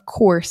 of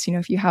course,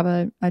 if you have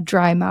a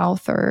dry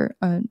mouth or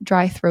a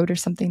dry throat or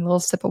something, a little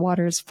sip of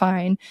water is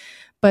fine.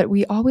 But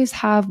we always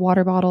have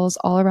water bottles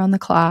all around the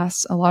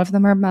class. A lot of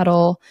them are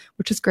metal,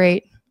 which is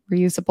great,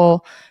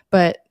 reusable,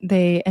 but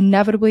they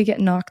inevitably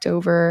get knocked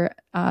over.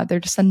 They're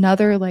just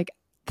another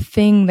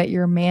thing that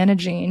you're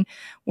managing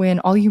when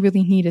all you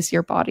really need is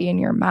your body and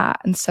your mat.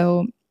 And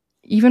so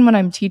even when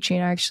I'm teaching,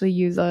 I actually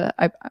use a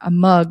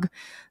mug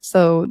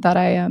so that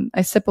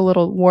I sip a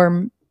little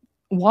warm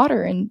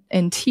water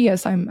and tea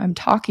as I'm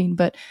talking,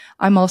 but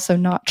I'm also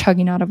not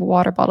chugging out of a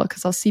water bottle,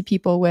 because I'll see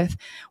people with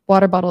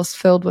water bottles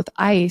filled with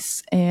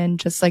ice and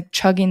just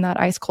chugging that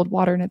ice cold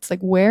water. And it's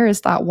where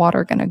is that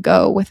water going to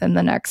go within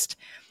the next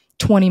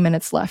 20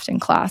 minutes left in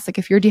class?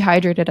 If you're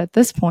dehydrated at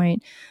this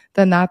point,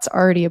 then that's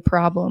already a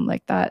problem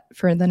that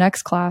for the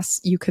next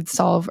class you could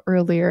solve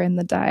earlier in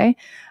the day.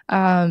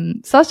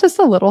 So that's just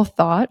a little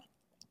thought.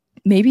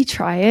 Maybe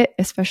try it,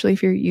 especially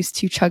if you're used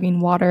to chugging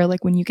water,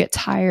 when you get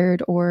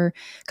tired or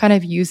kind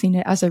of using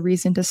it as a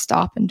reason to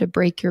stop and to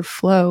break your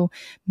flow.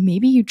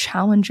 Maybe you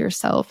challenge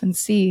yourself and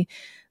see,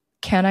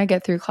 can I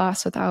get through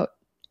class without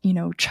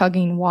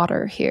chugging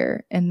water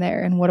here and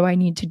there? And what do I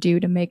need to do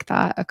to make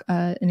that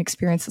an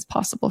experience as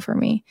possible for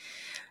me?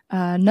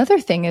 Another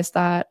thing is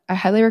that I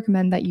highly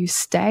recommend that you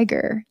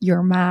stagger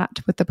your mat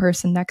with the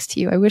person next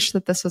to you. I wish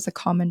that this was a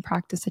common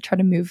practice. I try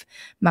to move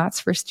mats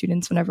for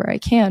students whenever I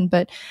can,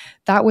 but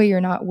that way you're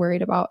not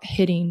worried about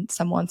hitting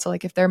someone. So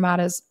if their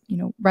mat is,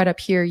 right up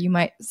here, you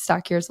might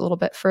stack yours a little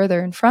bit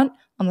further in front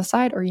on the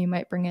side, or you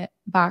might bring it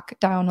back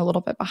down a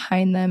little bit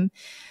behind them.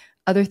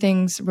 Other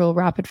things, real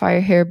rapid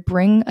fire here,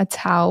 bring a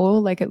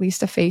towel, at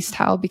least a face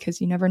towel,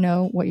 because you never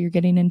know what you're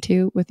getting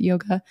into with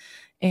yoga.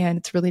 And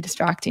it's really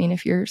distracting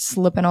if you're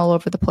slipping all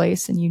over the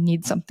place and you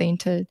need something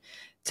to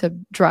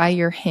dry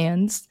your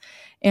hands.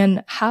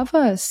 And have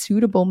a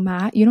suitable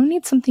mat. You don't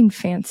need something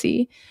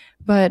fancy,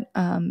 but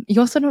you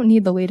also don't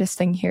need the latest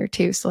thing here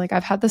too. So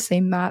I've had the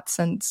same mat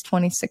since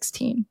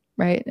 2016,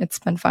 right? It's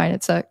been fine.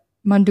 It's a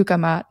Manduka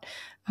mat.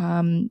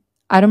 I'm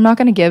not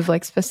going to give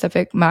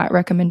specific mat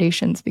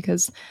recommendations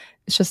because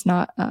it's just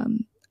not,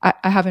 I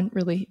haven't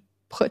really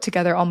put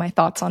together all my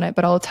thoughts on it,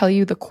 but I'll tell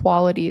you the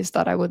qualities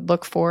that I would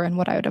look for and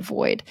what I would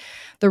avoid.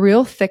 The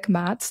real thick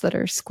mats that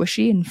are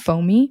squishy and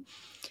foamy,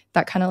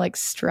 that kind of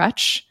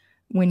stretch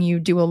when you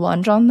do a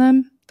lunge on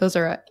them, those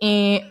are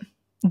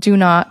do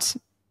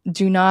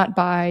not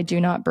buy, do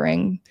not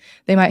bring.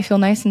 They might feel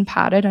nice and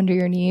padded under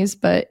your knees,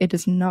 but it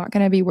is not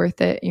going to be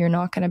worth it. You're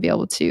not going to be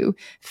able to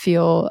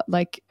feel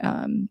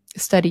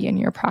steady in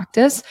your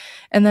practice.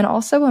 And then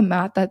also a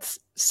mat that's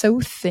so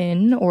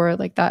thin or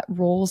that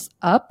rolls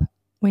up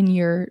when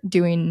you're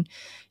doing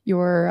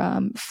your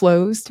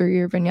flows through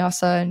your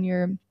vinyasa,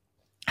 and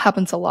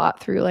happens a lot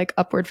through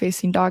upward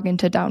facing dog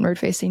into downward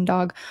facing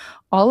dog.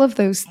 All of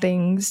those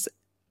things,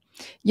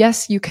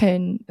 yes, you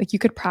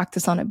could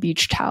practice on a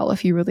beach towel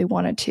if you really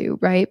wanted to,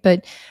 right?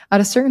 But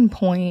at a certain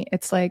point,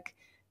 it's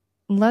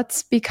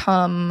let's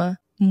become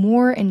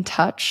more in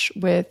touch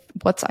with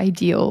what's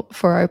ideal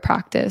for our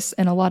practice.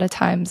 And a lot of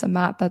times a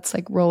mat that's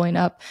rolling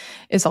up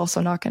is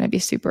also not going to be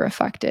super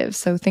effective.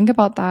 So think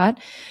about that.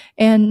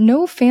 And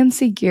no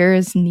fancy gear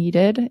is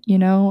needed.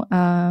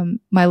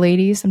 My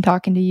ladies, I'm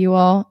talking to you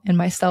all and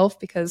myself,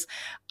 because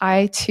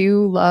I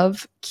too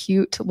love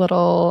cute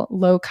little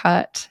low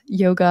cut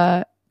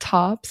yoga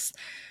tops,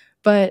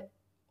 but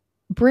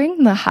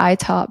bring the high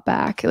top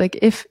back.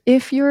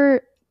 If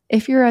your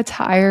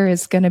attire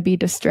is going to be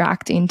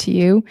distracting to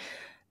you,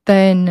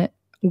 then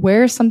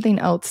wear something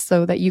else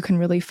so that you can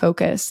really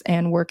focus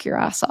and work your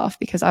ass off.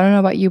 Because I don't know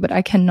about you, but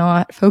I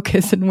cannot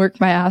focus and work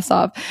my ass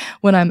off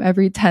when I'm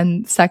every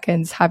 10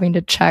 seconds having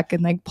to check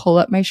and pull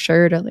up my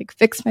shirt or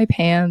fix my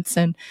pants.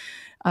 And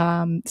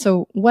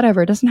so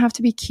whatever, it doesn't have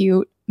to be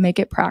cute. Make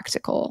it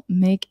practical.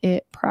 Make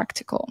it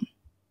practical.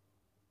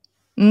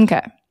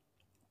 Okay.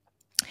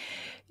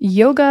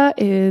 Yoga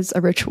is a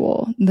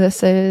ritual.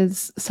 This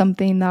is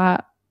something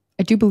that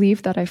I do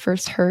believe that I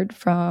first heard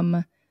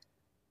from,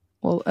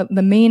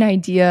 the main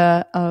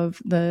idea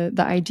of the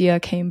idea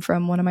came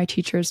from one of my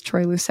teachers,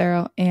 Troy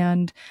Lucero.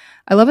 And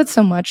I love it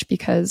so much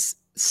because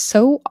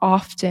so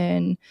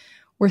often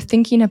we're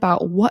thinking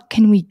about what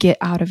can we get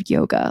out of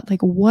yoga?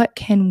 What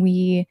can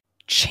we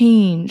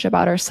change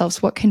about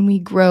ourselves? What can we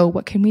grow?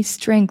 What can we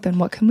strengthen?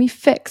 What can we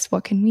fix?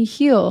 What can we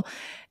heal?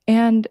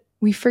 And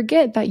we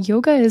forget that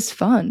yoga is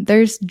fun.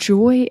 There's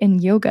joy in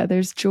yoga.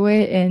 There's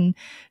joy in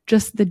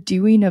just the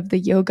doing of the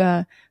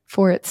yoga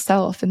for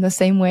itself, in the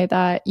same way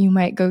that you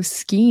might go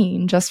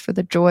skiing just for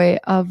the joy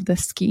of the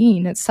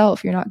skiing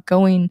itself. You're not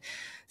going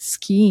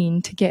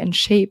skiing to get in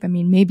shape. I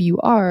mean, maybe you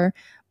are,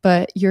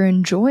 but you're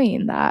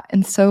enjoying that.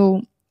 And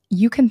so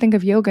you can think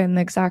of yoga in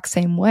the exact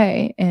same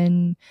way.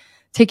 And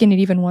taking it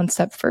even one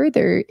step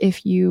further,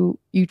 if you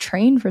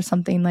train for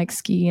something like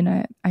skiing,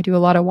 I do a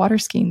lot of water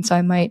skiing, so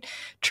I might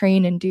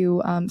train and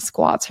do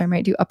squats, or I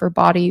might do upper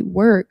body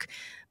work,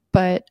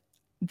 but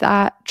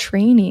that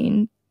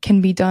training can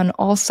be done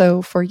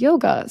also for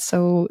yoga.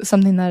 So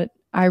something that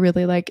I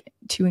really like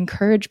to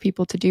encourage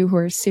people to do who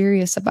are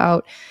serious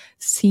about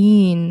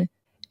seeing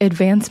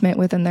advancement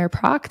within their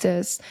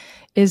practice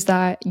is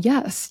that,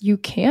 yes, you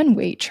can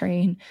weight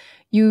train,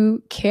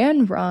 you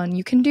can run,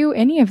 you can do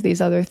any of these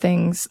other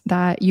things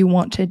that you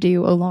want to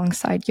do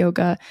alongside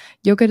yoga.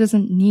 Yoga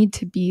doesn't need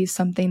to be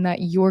something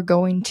that you're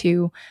going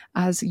to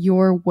as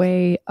your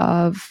way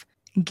of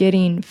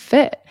getting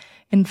fit.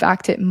 In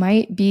fact, it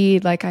might be,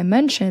 like I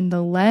mentioned,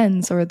 the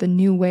lens or the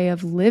new way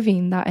of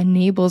living that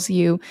enables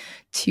you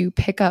to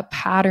pick up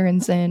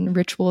patterns and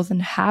rituals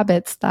and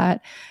habits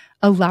that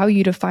allow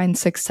you to find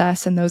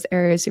success in those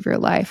areas of your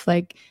life,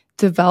 like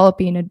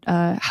developing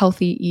a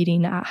healthy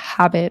eating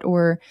habit,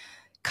 or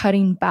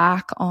cutting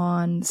back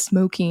on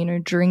smoking or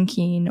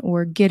drinking,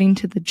 or getting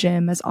to the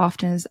gym as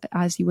often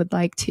as you would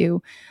like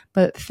to.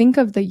 But think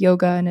of the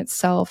yoga in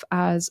itself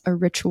as a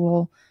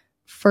ritual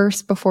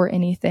first before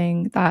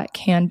anything that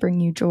can bring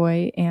you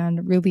joy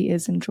and really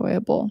is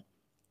enjoyable.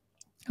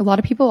 A lot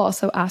of people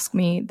also ask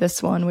me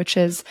this one, which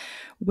is,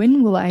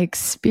 when will I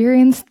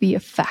experience the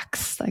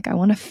effects? Like, I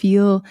want to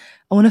feel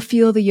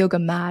the yoga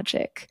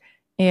magic.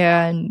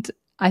 And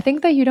I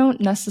think that you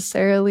don't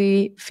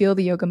necessarily feel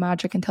the yoga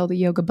magic until the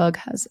yoga bug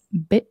has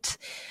bit.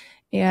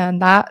 And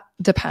that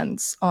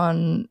depends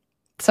on,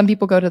 some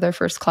people go to their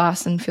first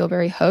class and feel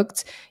very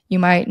hooked. You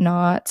might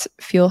not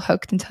feel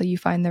hooked until you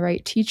find the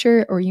right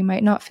teacher, or you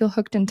might not feel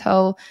hooked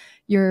until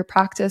your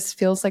practice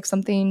feels like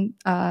something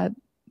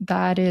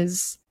that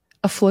is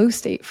a flow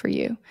state for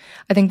you.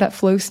 I think that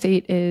flow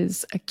state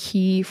is a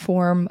key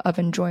form of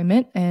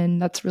enjoyment,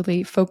 and that's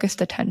really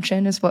focused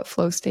attention is what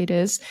flow state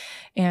is.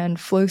 And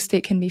flow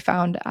state can be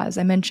found, as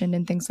I mentioned,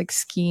 in things like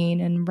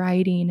skiing and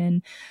riding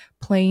and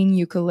playing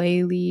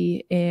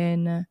ukulele,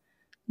 in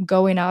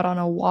going out on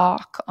a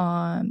walk,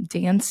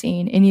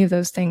 dancing, any of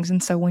those things.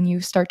 And so when you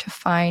start to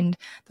find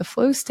the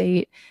flow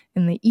state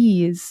and the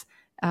ease,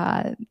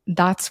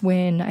 that's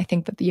when I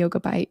think that the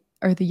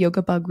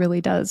yoga bug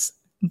really does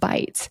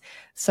bite.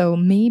 So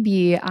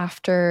maybe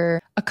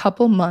after a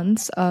couple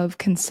months of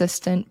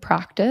consistent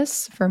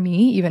practice, for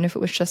me, even if it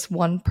was just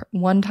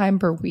one time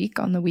per week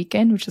on the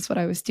weekend, which is what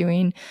I was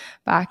doing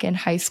back in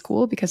high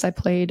school, because I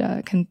played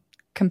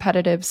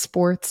competitive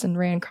sports and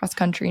ran cross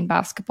country and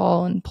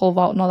basketball and pole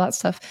vault and all that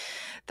stuff,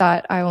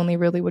 that I only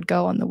really would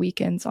go on the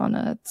weekends, on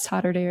a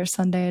Saturday or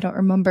Sunday, I don't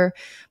remember.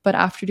 But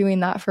after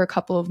doing that for a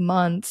couple of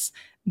months,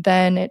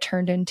 then it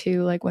turned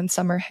into, like, when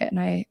summer hit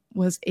and I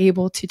was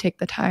able to take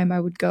the time,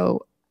 I would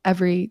go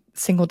every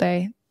single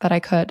day that I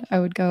could. I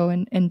would go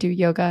and do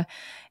yoga,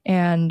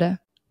 and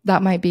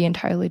that might be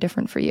entirely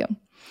different for you.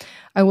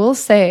 I will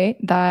say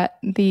that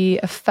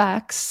the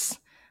effects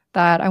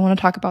that I want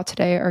to talk about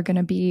today are going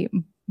to be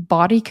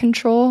body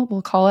control,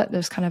 we'll call it.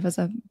 There's kind of as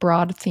a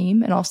broad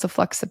theme, and also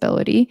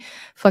flexibility.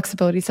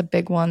 Flexibility is a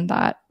big one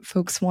that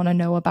folks want to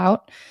know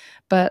about,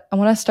 but I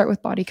want to start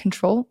with body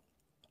control.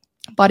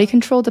 Body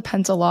control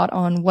depends a lot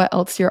on what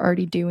else you're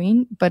already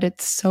doing, but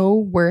it's so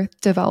worth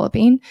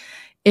developing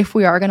if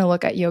we are going to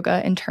look at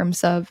yoga in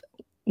terms of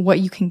what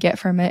you can get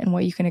from it and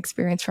what you can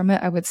experience from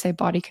it. I would say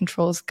body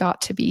control has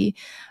got to be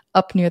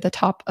up near the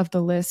top of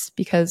the list,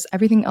 because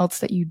everything else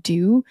that you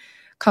do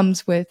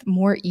comes with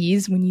more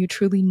ease when you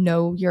truly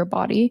know your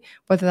body,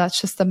 whether that's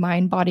just the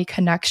mind-body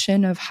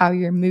connection of how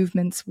your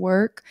movements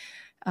work.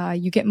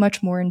 You get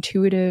much more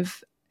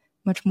intuitive,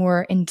 much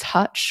more in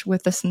touch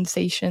with the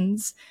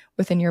sensations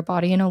within your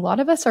body. And a lot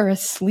of us are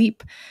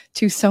asleep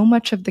to so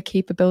much of the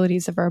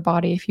capabilities of our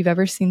body. If you've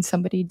ever seen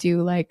somebody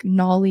do like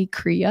Nali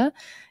Kriya,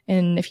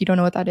 and if you don't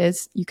know what that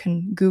is, you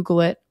can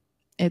Google it.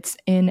 It's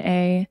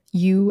Nauli,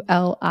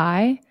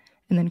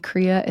 and then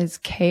Kriya is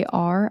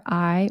Kriya.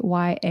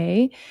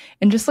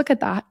 And just look at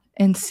that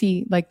and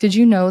see, like, did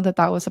you know that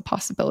that was a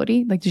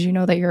possibility? Like, did you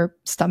know that your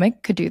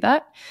stomach could do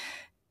that?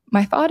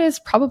 My thought is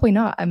probably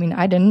not. I mean,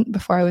 I didn't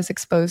before I was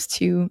exposed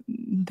to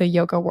the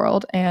yoga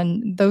world.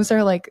 And those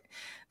are like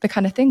the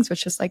kind of things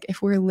which is like,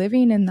 if we're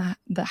living in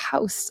the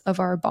house of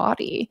our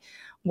body,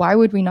 why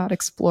would we not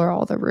explore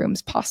all the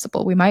rooms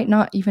possible? We might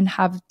not even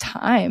have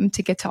time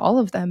to get to all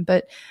of them,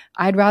 but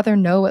I'd rather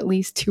know at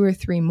least 2 or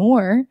 3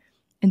 more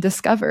and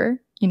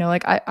discover,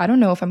 like, I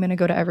don't know if I'm going to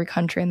go to every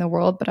country in the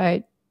world, but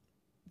I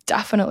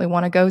definitely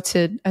want to go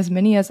to as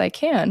many as I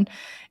can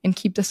and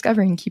keep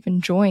discovering, keep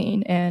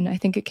enjoying. And I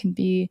think it can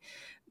be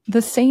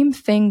the same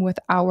thing with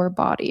our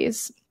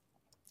bodies.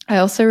 I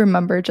also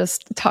remember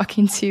just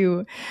talking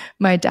to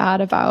my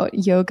dad about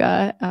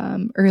yoga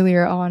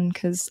earlier on,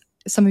 because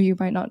some of you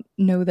might not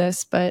know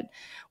this, but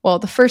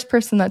the first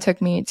person that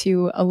took me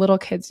to a little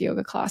kids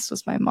yoga class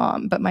was my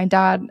mom, but my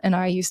dad and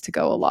I used to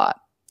go a lot.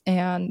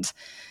 And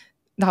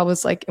that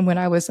was like when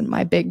I was in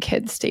my big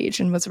kid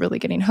stage and was really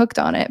getting hooked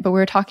on it. But we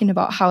were talking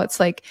about how it's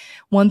like,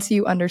 once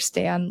you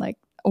understand like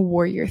a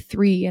warrior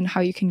 3 and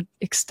how you can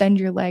extend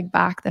your leg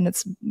back, then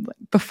it's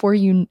before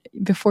you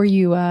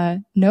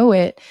know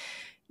it,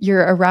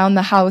 you're around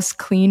the house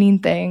cleaning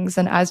things.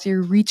 And as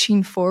you're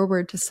reaching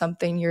forward to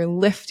something, you're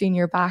lifting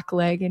your back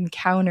leg and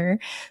counter,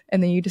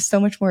 and then you just so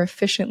much more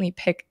efficiently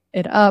pick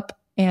it up,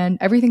 and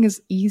everything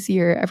is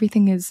easier.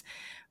 Everything is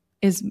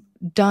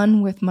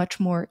done with much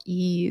more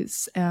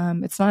ease.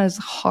 It's not as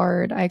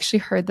hard. I actually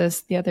heard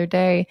this the other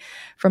day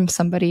from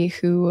somebody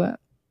who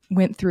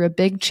went through a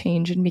big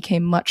change and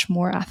became much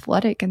more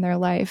athletic in their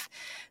life,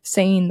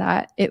 saying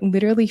that it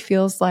literally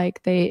feels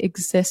like they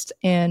exist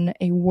in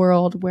a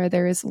world where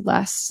there is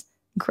less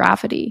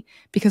gravity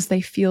because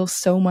they feel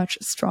so much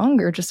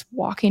stronger just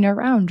walking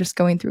around, just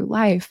going through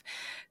life.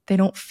 They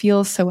don't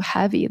feel so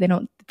heavy. They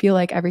don't feel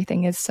like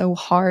everything is so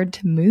hard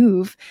to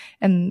move,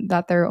 and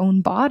that their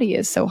own body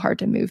is so hard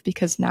to move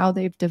because now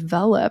they've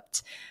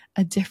developed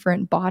a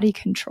different body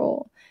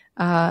control.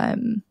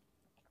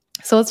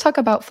 So let's talk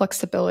about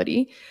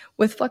flexibility.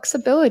 With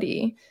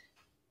flexibility,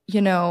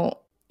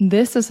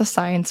 this is a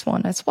science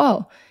one as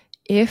well.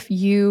 If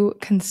you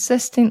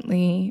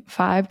consistently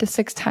 5 to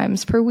 6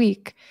 times per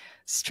week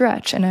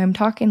stretch, and I'm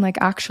talking like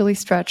actually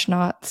stretch,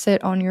 not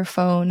sit on your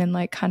phone and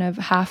like kind of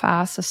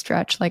half-ass a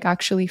stretch, like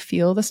actually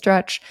feel the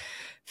stretch.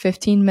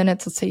 15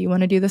 minutes, let's say you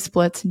want to do the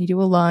splits and you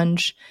do a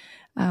lunge,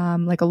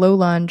 like a low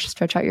lunge,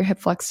 stretch out your hip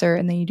flexor,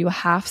 and then you do a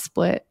half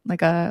split,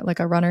 like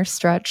a runner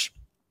stretch,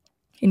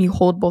 and you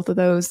hold both of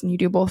those and you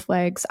do both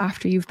legs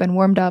after you've been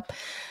warmed up.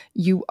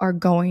 You are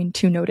going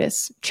to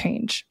notice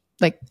change,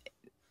 like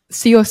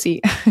COC.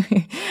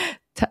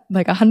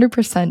 Like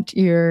 100%,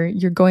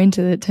 you're going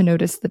to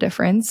notice the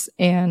difference.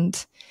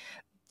 And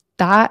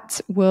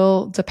that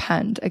will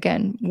depend,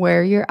 again,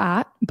 where you're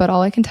at. But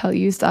all I can tell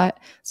you is that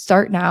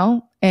start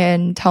now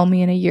and tell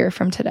me in a year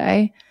from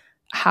today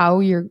how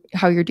you're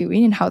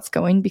doing and how it's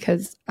going,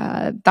 because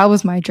that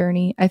was my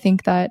journey. I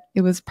think that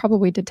it was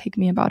probably did take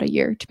me about a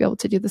year to be able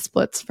to do the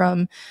splits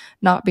from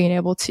not being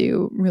able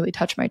to really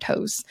touch my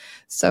toes.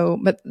 So,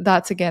 but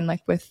that's again,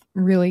 like with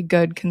really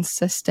good,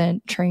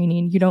 consistent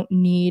training, you don't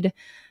need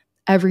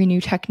every new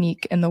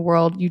technique in the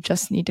world. You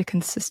just need to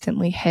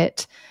consistently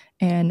hit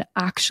and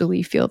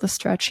actually feel the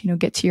stretch,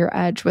 get to your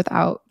edge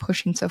without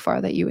pushing so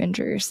far that you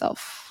injure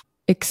yourself.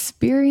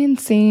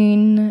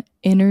 Experiencing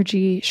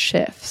energy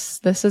shifts.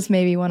 This is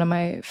maybe one of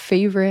my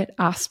favorite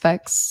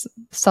aspects,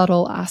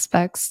 subtle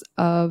aspects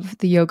of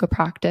the yoga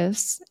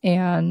practice.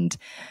 And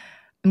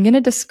I'm going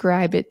to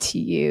describe it to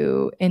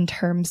you in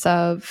terms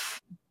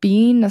of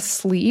being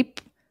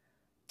asleep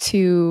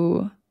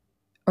to,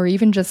 or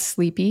even just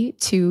sleepy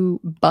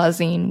to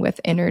buzzing with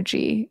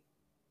energy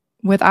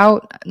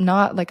without,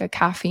 not like a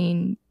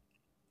caffeine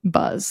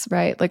buzz,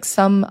 right? Like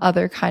some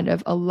other kind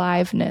of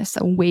aliveness,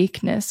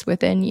 awakeness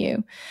within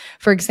you.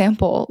 For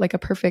example, like a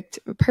perfect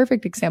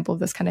example of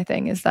this kind of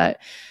thing is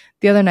that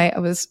the other night I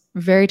was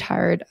very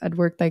tired. I'd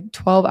worked like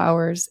 12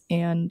 hours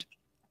and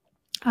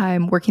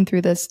I'm working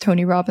through this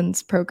Tony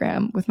Robbins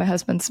program with my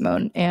husband,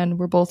 Simone, and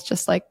we're both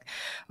just like,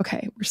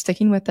 okay, we're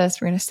sticking with this.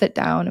 We're going to sit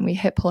down, and we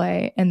hit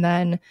play. And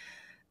then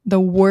the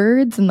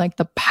words and like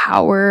the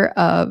power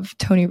of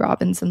Tony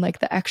Robbins and like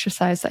the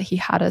exercise that he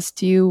had us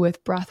do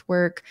with breath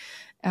work,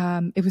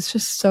 it was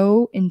just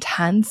so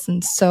intense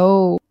and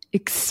so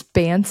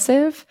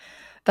expansive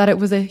that it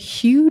was a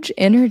huge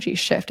energy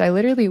shift. I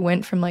literally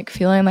went from like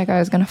feeling like I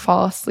was going to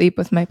fall asleep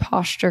with my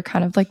posture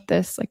kind of like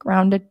this, like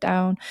rounded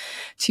down,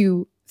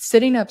 to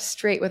sitting up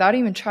straight without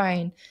even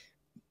trying,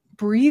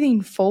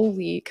 breathing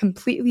fully,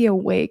 completely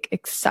awake,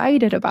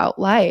 excited about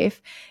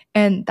life.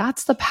 And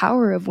that's the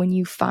power of when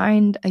you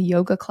find a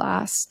yoga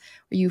class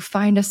or you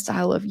find a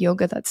style of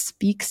yoga that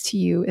speaks to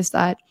you, is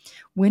that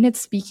when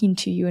it's speaking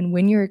to you and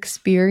when you're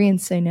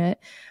experiencing it,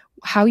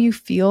 how you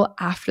feel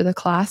after the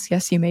class.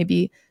 Yes, you may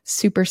be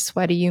super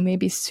sweaty, you may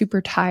be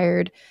super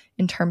tired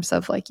in terms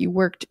of like you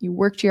worked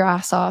your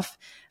ass off,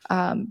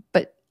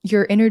 but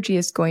your energy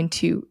is going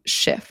to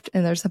shift.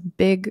 And there's a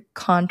big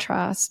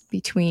contrast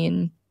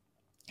between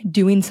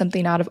doing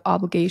something out of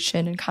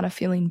obligation and kind of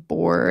feeling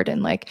bored,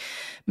 and like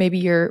maybe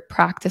you're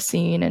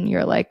practicing and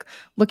you're like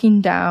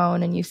looking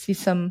down and you see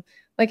some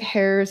like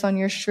hairs on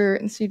your shirt,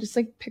 and so you just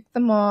like pick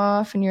them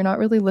off and you're not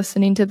really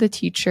listening to the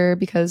teacher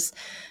because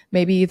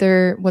maybe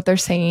either what they're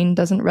saying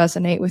doesn't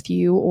resonate with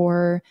you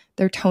or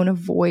their tone of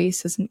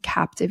voice isn't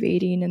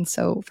captivating. And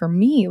so for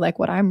me, like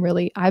what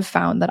I've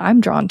found that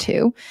I'm drawn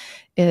to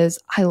is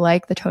I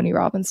like the Tony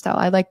Robbins style.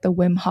 I like the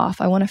Wim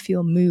Hof. I want to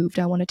feel moved.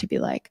 I want it to be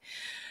like,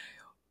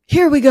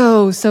 here we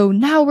go. So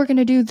now we're going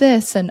to do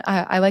this. And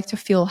I like to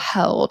feel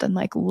held and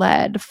like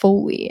led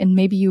fully. And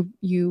maybe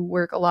you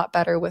work a lot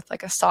better with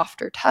like a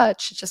softer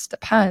touch. It just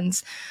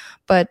depends.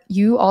 But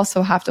you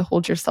also have to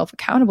hold yourself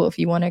accountable. If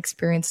you want to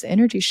experience the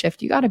energy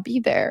shift, you got to be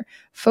there,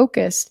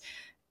 focused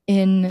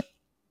in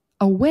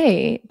a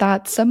way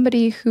that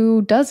somebody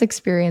who does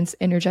experience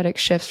energetic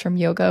shifts from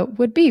yoga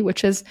would be,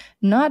 which is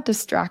not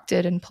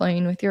distracted and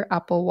playing with your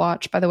Apple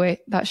Watch. By the way,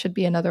 that should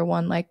be another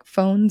one, like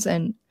phones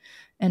and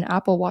and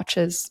Apple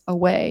Watches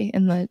away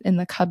in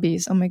the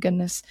cubbies. Oh my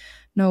goodness,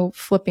 no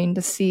flipping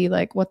to see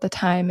like what the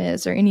time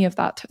is or any of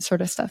that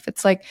sort of stuff.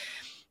 It's like,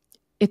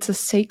 it's a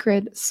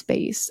sacred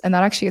space. And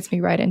that actually gets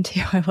me right into,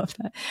 I love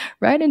that,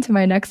 right into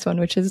my next one,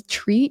 which is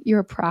treat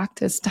your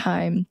practice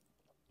time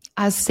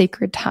as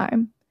sacred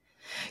time.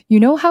 You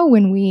know how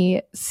when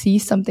we see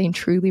something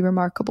truly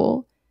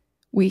remarkable,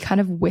 we kind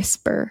of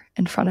whisper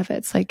in front of it.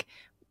 It's like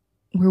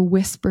we're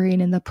whispering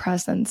in the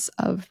presence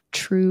of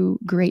true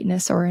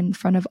greatness or in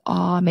front of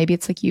awe. Maybe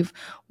it's like you've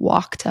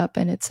walked up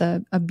and it's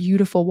a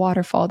beautiful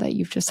waterfall that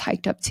you've just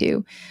hiked up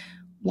to.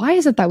 Why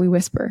is it that we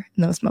whisper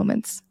in those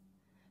moments?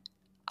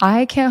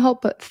 I can't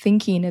help but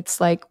thinking it's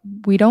like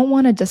we don't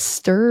want to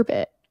disturb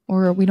it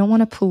or we don't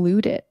want to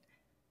pollute it.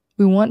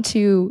 We want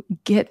to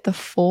get the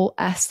full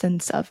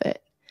essence of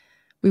it.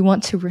 We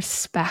want to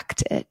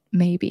respect it,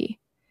 maybe.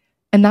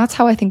 And that's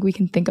how I think we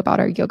can think about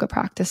our yoga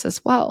practice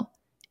as well.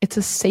 It's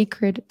a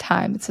sacred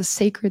time. It's a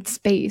sacred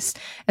space.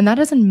 And that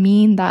doesn't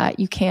mean that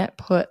you can't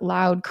put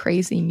loud,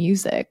 crazy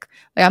music.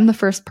 Like I'm the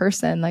first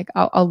person, like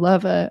I'll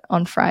love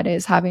on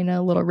Fridays having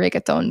a little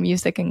reggaeton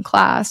music in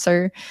class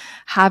or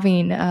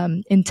having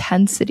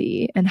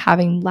intensity and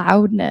having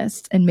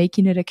loudness and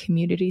making it a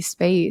community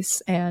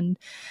space. And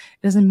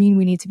it doesn't mean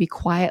we need to be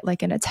quiet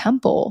like in a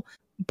temple,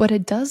 but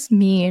it does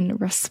mean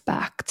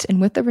respect. And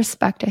with the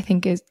respect, I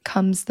think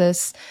comes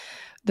this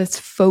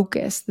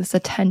focus, this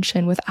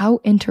attention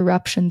without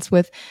interruptions,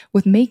 with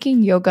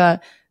making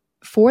yoga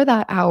for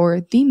that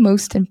hour the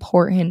most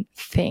important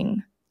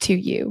thing to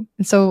you.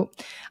 And so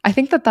I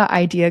think that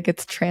idea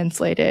gets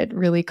translated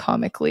really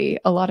comically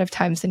a lot of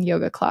times in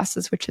yoga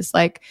classes, which is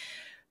like,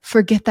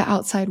 forget the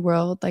outside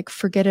world, like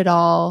forget it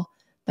all,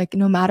 like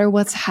no matter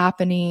what's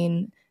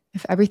happening,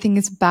 if everything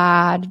is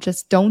bad,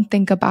 just don't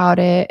think about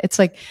it. It's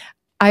like,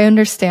 I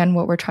understand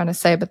what we're trying to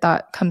say, but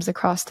that comes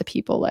across to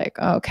people like,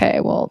 okay,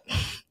 well,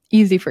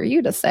 easy for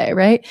you to say,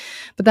 right?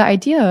 But the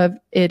idea of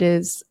it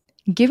is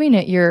giving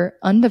it your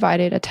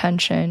undivided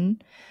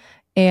attention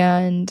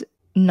and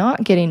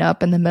not getting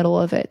up in the middle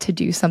of it to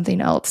do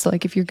something else. So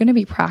like if you're going to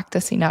be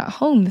practicing at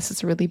home, this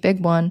is a really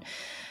big one.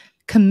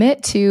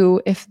 Commit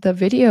to, if the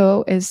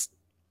video is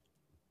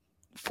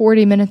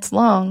 40 minutes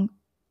long,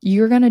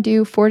 you're going to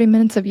do 40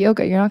 minutes of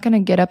yoga. You're not going to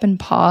get up and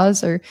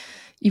pause or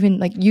even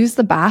like use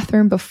the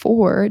bathroom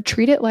before.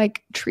 Treat it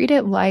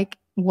like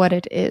what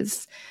it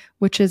is,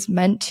 which is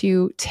meant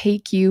to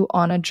take you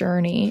on a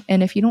journey.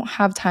 And if you don't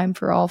have time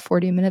for all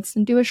 40 minutes,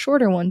 then do a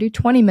shorter one, do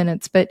 20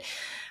 minutes. But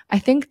I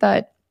think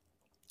that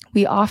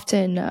we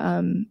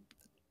often,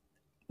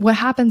 what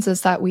happens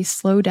is that we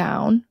slow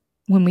down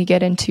when we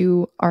get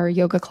into our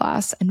yoga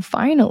class. And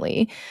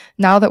finally,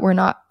 now that we're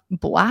not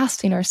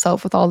blasting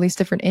ourselves with all these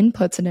different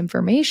inputs and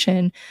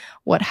information,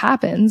 what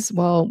happens?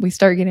 Well, we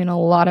start getting a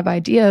lot of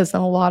ideas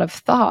and a lot of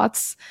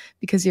thoughts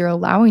because you're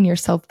allowing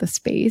yourself the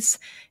space.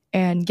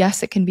 And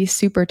yes, it can be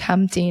super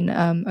tempting.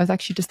 I was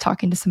actually just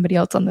talking to somebody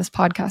else on this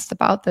podcast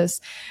about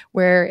this,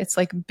 where it's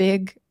like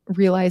big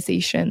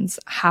realizations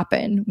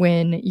happen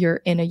when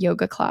you're in a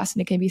yoga class,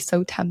 and it can be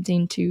so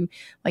tempting to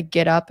like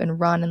get up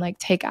and run and like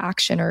take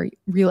action, or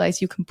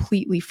realize you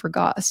completely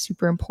forgot a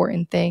super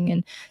important thing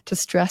and to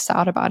stress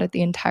out about it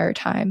the entire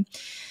time.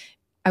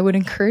 I would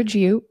encourage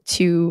you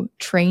to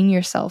train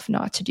yourself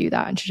not to do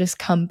that and to just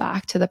come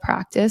back to the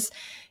practice.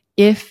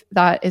 If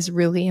that is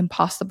really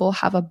impossible,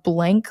 have a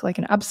blank, like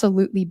an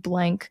absolutely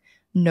blank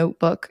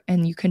notebook,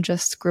 and you can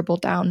just scribble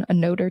down a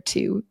note or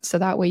two. So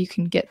that way you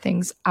can get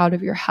things out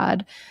of your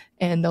head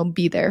and they'll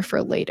be there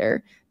for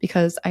later.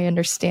 Because I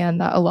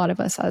understand that a lot of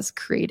us as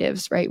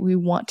creatives, right, we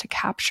want to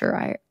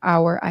capture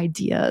our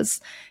ideas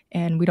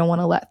and we don't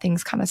want to let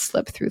things kind of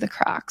slip through the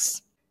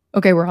cracks.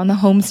 Okay, we're on the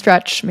home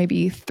stretch,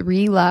 maybe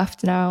 3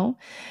 left now.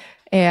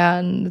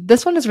 And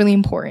this one is really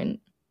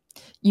important.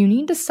 You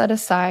need to set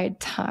aside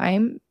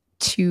time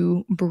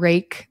to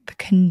break the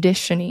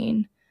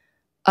conditioning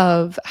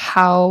of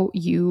how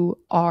you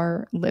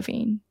are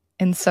living.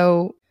 And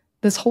so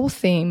this whole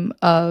theme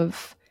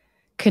of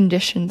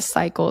conditioned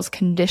cycles,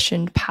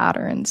 conditioned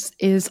patterns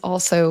is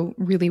also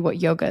really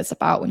what yoga is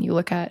about when you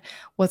look at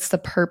what's the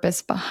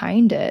purpose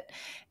behind it.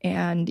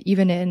 And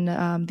even in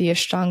the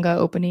Ashtanga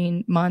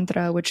opening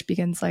mantra, which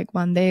begins like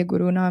Vande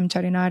Gurunam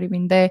Charinari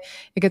Vinde,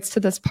 it gets to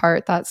this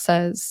part that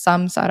says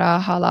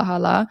Samsara Hala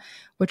Hala,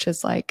 which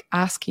is like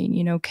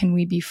asking, can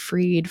we be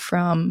freed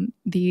from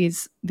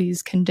these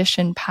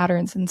conditioned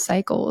patterns and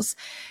cycles?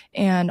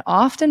 And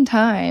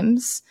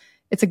oftentimes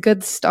it's a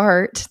good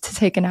start to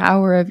take an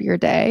hour of your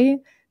day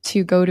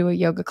to go to a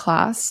yoga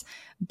class.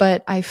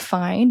 But I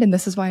find, and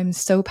this is why I'm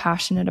so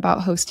passionate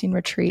about hosting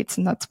retreats,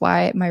 and that's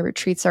why my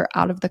retreats are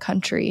out of the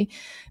country,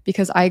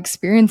 because I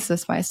experience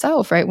this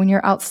myself, right? When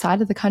you're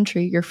outside of the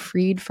country, you're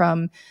freed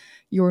from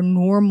your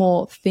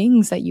normal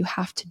things that you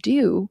have to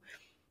do.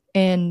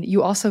 And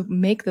you also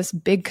make this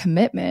big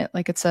commitment,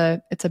 like it's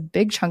a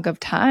big chunk of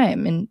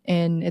time,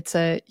 and it's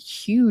a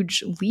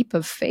huge leap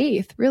of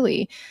faith,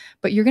 really.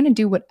 But you're going to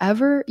do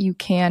whatever you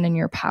can in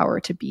your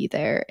power to be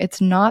there. It's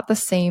not the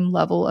same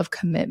level of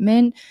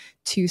commitment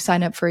to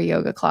sign up for a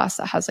yoga class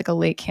that has like a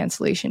late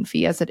cancellation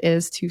fee as it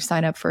is to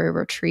sign up for a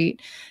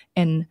retreat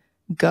and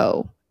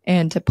go,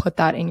 and to put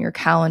that in your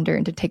calendar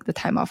and to take the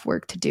time off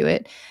work to do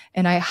it.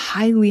 And I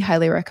highly,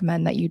 highly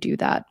recommend that you do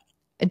that.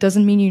 It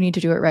doesn't mean you need to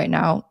do it right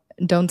now.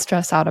 Don't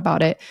stress out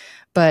about it.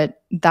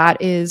 But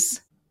that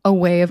is a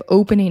way of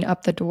opening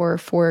up the door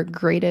for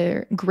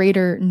greater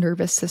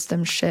nervous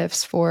system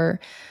shifts, for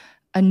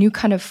a new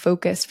kind of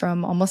focus,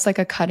 from almost like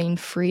a cutting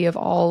free of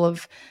all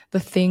of the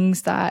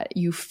things that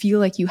you feel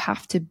like you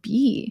have to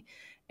be,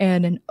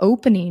 and an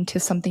opening to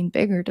something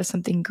bigger, to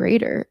something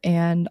greater.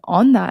 And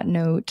on that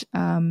note,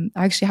 I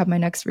actually have my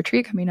next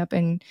retreat coming up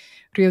in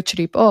Rio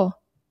Chiripo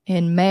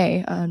in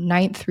May,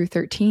 9th through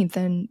 13th.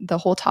 And the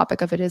whole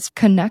topic of it is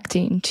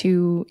connecting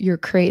to your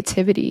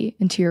creativity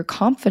and to your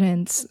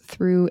confidence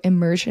through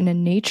immersion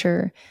in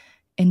nature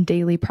and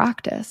daily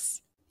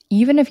practice.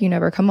 Even if you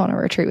never come on a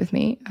retreat with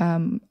me,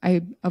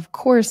 I, of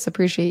course,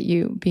 appreciate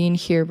you being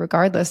here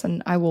regardless.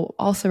 And I will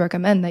also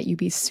recommend that you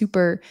be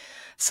super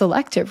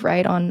selective,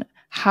 right, on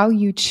how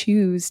you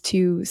choose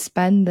to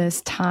spend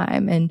this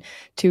time and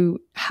to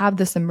have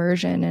this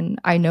immersion. And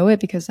I know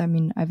it because,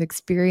 I've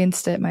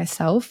experienced it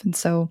myself. And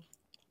so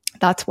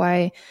that's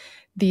why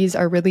these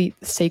are really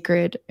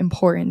sacred,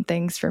 important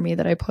things for me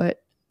that I put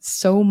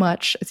so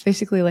much. It's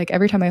basically like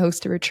every time I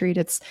host a retreat,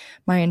 it's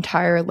my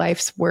entire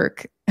life's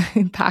work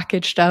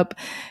packaged up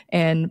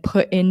and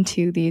put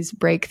into these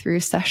breakthrough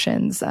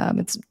sessions.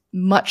 It's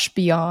much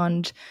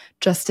beyond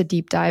just a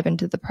deep dive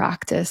into the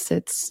practice.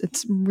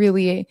 It's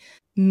really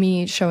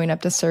me showing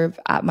up to serve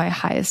at my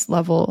highest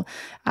level,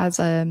 as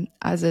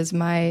is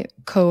my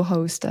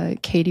co-host,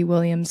 Katie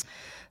Williams.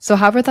 So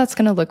however that's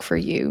going to look for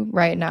you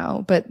right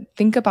now, but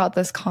think about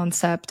this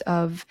concept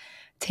of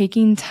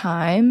taking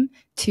time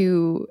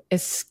to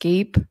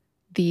escape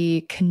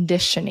the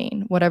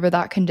conditioning, whatever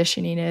that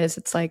conditioning is.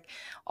 It's like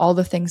all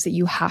the things that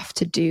you have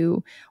to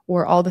do,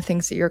 or all the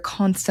things that you're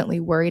constantly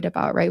worried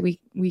about, right?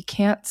 We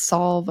can't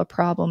solve a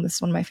problem. This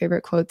is one of my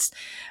favorite quotes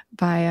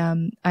by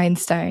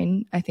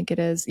Einstein, I think it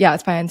is. Yeah,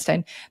 it's by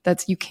Einstein.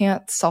 That's, you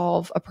can't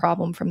solve a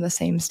problem from the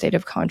same state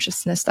of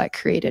consciousness that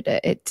created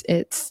it.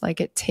 It's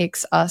like it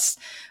takes us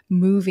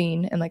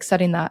moving and like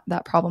setting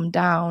that problem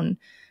down,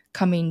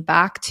 coming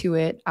back to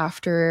it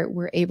after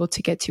we're able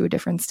to get to a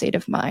different state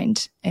of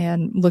mind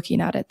and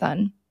looking at it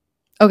then.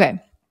 Okay,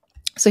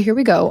 so here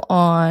we go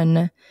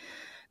on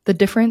the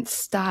different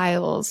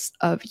styles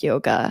of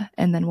yoga,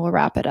 and then we'll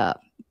wrap it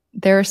up.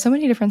 There are so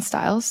many different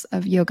styles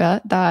of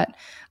yoga that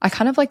I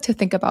kind of like to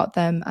think about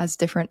them as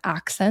different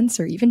accents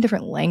or even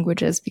different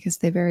languages, because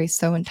they vary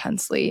so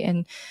intensely.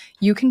 And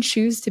you can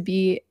choose to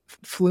be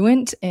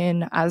fluent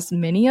in as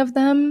many of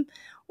them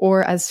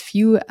or as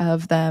few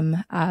of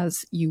them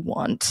as you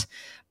want.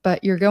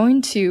 But you're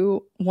going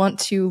to want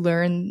to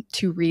learn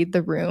to read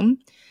the room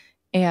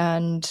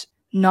and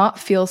not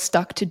feel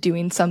stuck to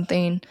doing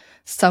something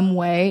some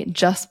way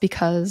just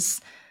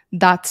because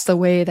that's the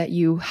way that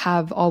you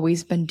have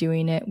always been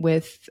doing it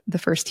with the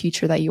first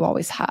teacher that you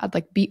always had.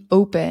 Like, be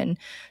open,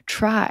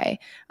 try.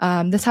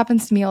 This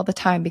happens to me all the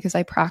time because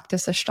I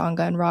practice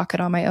Ashtanga and Rocket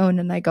on my own,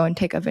 and I go and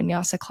take a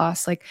vinyasa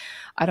class. Like,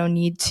 I don't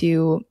need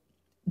to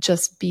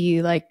just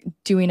be like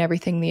doing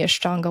everything the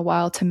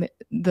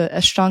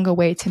Ashtanga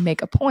way to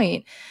make a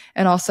point.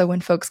 And also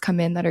when folks come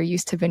in that are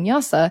used to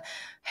vinyasa,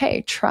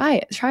 hey,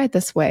 try it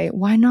this way.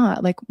 Why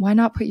not? Like, why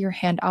not put your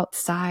hand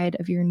outside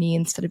of your knee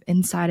instead of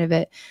inside of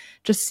it?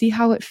 Just see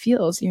how it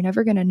feels. You're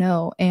never going to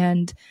know.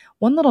 And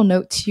one little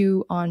note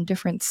too on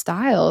different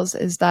styles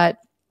is that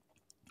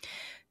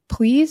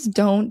please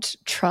don't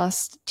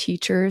trust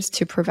teachers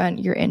to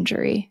prevent your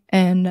injury.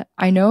 And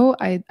I know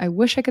I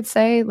wish I could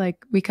say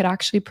like we could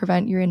actually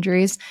prevent your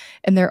injuries,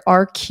 and there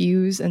are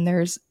cues and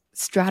there's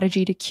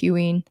strategy to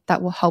cueing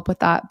that will help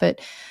with that.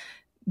 But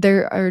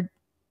there are,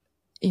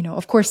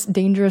 of course,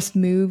 dangerous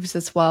moves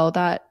as well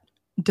that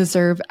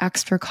deserve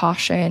extra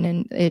caution,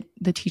 and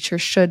the teacher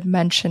should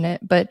mention it.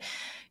 But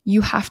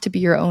you have to be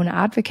your own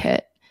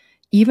advocate.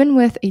 Even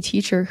with a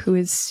teacher who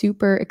is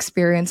super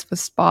experienced with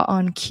spot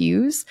on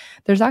cues,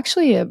 there's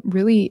actually a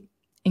really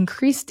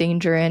increased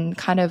danger in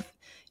kind of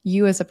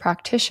you as a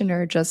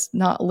practitioner just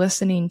not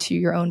listening to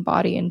your own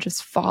body and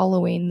just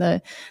following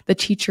the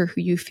teacher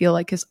who you feel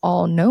like is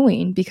all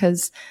knowing,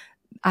 because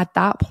at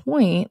that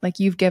point, like,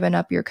 you've given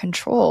up your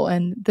control.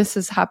 And this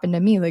has happened to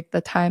me, like the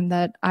time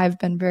that I've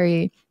been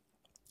very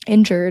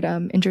injured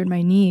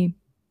my knee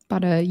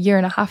about a year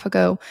and a half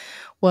ago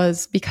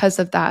was because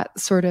of that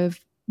sort of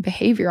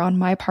behavior on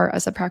my part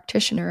as a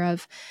practitioner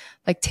of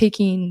like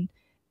taking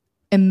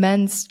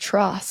immense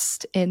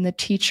trust in the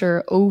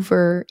teacher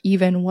over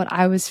even what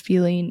I was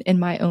feeling in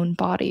my own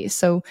body.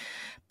 So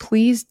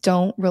please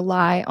don't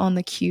rely on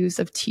the cues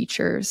of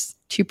teachers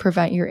to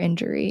prevent your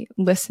injury.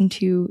 Listen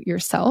to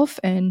yourself.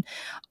 And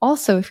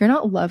also, if you're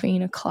not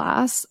loving a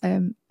class,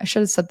 I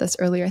should have said this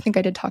earlier. I think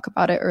I did talk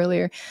about it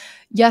earlier.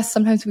 Yes,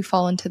 sometimes we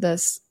fall into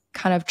this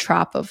kind of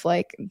trap of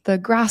like, the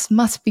grass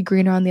must be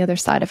greener on the other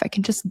side. If I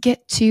can just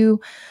get to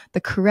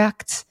the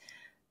correct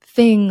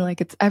thing,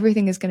 like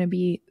everything is going to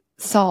be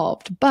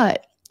solved.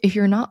 But if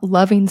you're not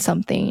loving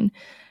something,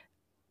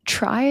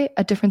 try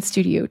a different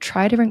studio,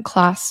 try a different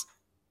class,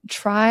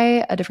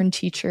 try a different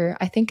teacher.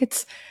 I think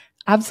it's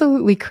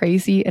absolutely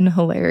crazy and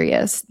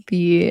hilarious.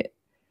 The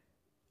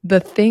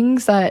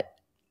things that,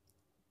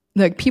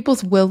 like,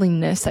 people's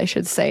willingness, I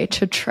should say,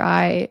 to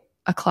try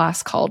a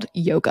class called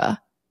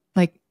yoga.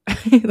 Like,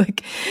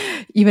 like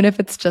even if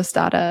it's just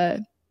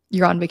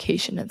you're on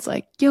vacation, it's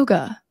like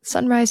yoga,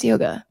 sunrise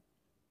yoga.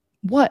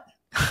 What?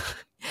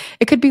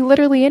 It could be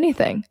literally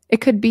anything. It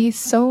could be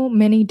so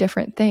many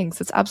different things.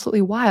 It's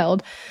absolutely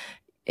wild.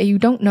 You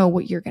don't know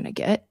what you're going to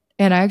get.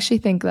 And I actually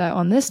think that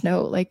on this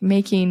note, like,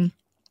 making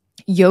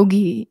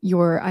yogi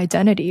your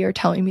identity, or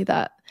telling me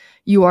that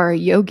you are a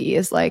yogi,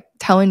 is like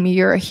telling me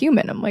you're a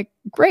human. I'm like,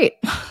 great.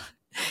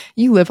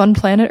 You live on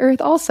planet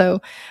Earth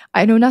also.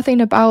 I know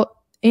nothing about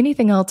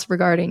anything else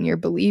regarding your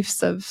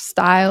beliefs of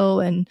style.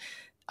 And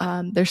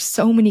there's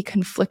so many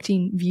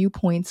conflicting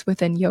viewpoints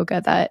within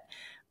yoga that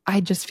I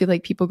just feel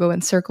like people go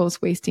in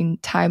circles, wasting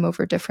time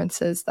over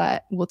differences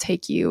that will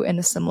take you in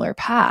a similar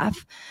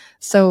path.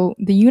 So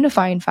the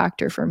unifying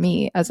factor for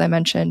me, as I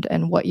mentioned,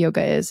 and what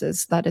yoga is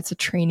that it's a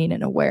training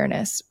in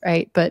awareness,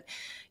 right? But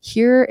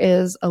here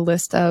is a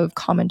list of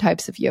common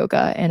types of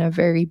yoga and a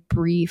very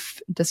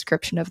brief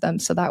description of them.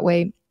 So that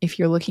way, if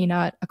you're looking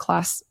at a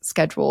class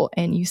schedule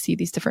and you see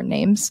these different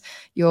names,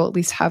 you'll at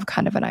least have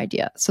kind of an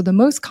idea. So the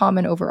most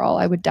common overall,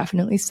 I would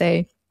definitely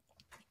say,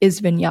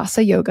 is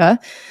Vinyasa yoga.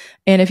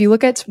 And if you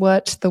look at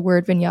what the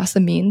word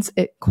vinyasa means,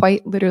 it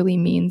quite literally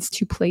means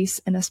to place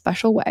in a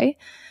special way.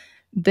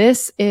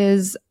 This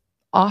is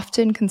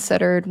often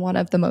considered one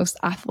of the most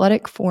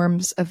athletic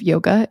forms of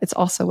yoga. It's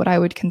also what I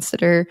would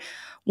consider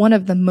one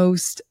of the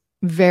most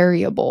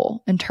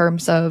variable in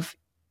terms of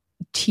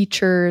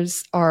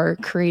teachers are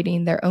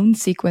creating their own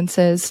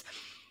sequences.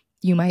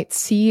 You might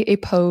see a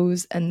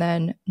pose and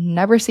then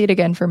never see it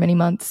again for many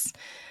months.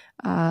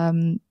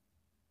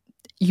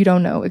 You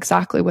don't know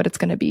exactly what it's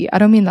going to be. I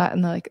don't mean that,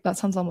 and like that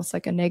sounds almost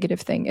like a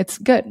negative thing. It's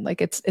good.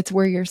 Like it's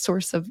where your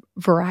source of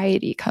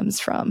variety comes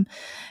from.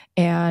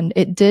 And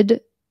it did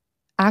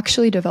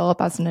actually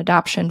develop as an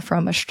adaptation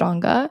from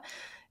Ashtanga.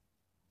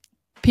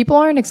 People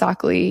aren't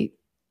exactly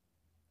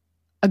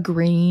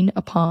agreeing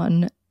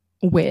upon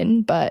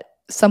when, but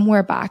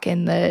somewhere back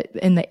in the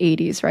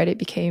 80s, right, it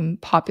became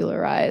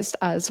popularized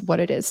as what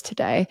it is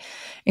today.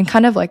 And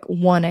kind of like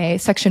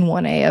section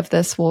 1A of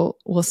this will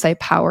say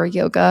power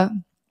yoga,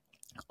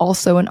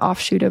 also an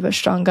offshoot of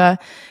Ashtanga,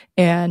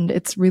 and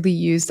it's really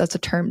used as a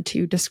term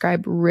to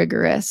describe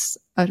rigorous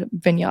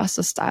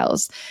vinyasa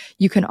styles.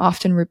 You can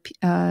often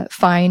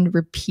find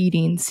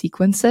repeating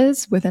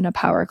sequences within a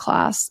power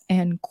class,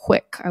 and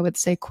I would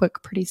say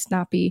quick, pretty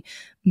snappy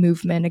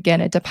movement. Again,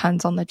 it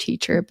depends on the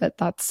teacher, but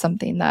that's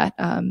something that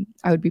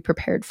I would be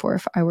prepared for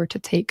if I were to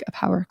take a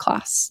power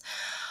class.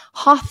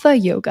 Hatha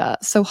yoga.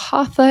 So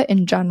hatha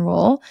in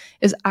general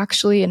is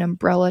actually an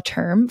umbrella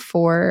term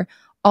for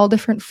all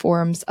different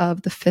forms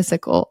of the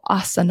physical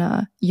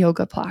asana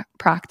yoga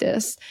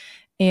practice.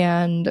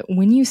 And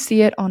when you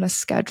see it on a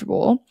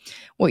schedule,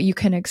 what you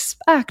can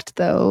expect,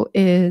 though,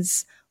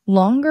 is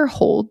longer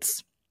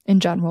holds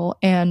in general,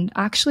 and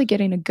actually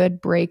getting a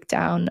good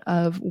breakdown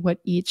of what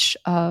each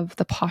of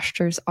the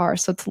postures are.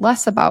 So it's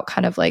less about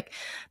kind of like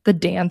the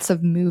dance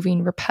of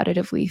moving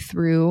repetitively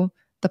through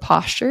the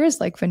postures,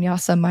 like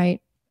vinyasa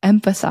might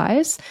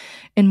emphasize,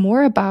 and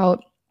more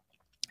about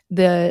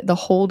the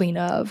holding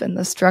of and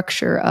the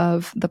structure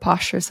of the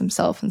postures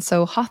themselves. And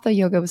so hatha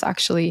yoga was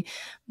actually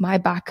my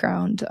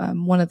background,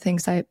 one of the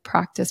things I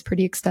practice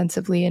pretty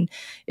extensively. And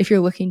if you're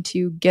looking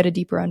to get a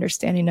deeper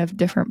understanding of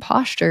different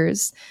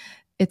postures,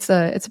 it's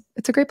a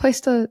great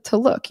place to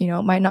look. You know,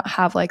 it might not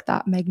have like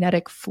that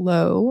magnetic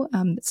flow.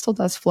 It still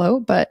does flow,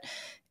 but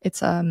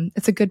it's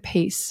a good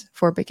pace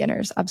for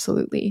beginners.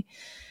 Absolutely.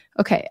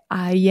 Okay.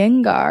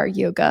 Iyengar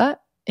yoga,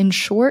 in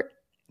short,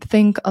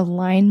 think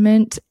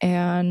alignment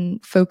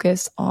and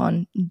focus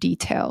on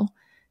detail,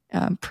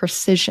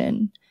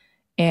 precision.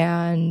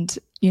 And,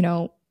 you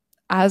know,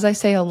 as I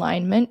say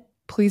alignment,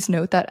 please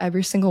note that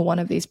every single one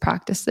of these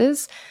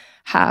practices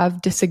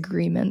have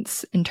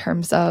disagreements in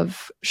terms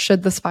of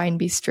should the spine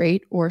be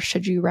straight or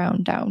should you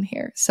round down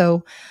here.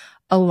 So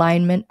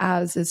alignment,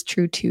 as is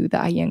true to the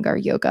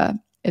Iyengar yoga,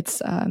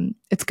 it's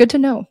good to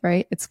know,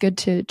 right? It's good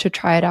to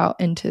try it out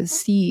and to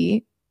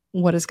see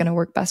what is going to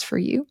work best for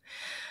you.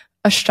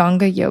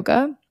 Ashtanga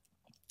yoga.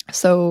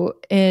 So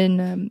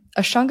in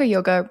Ashtanga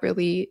yoga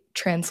really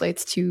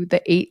translates to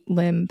the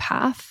 8-limb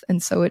path.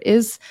 And so it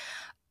is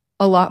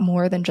a lot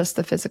more than just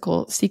the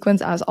physical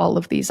sequence, as all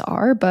of these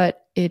are,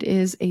 but it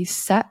is a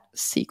set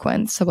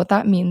sequence. So what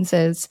that means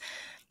is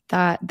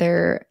that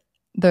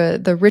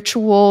the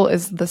ritual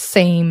is the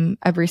same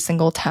every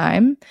single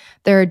time.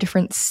 There are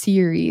different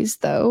series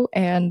though.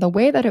 And the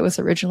way that it was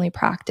originally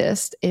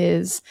practiced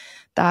is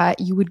that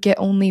you would get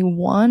only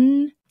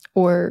one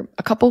or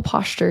a couple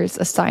postures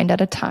assigned at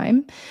a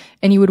time,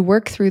 and you would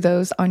work through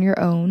those on your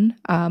own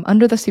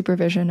under the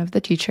supervision of the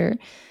teacher.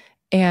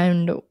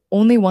 And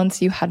only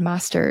once you had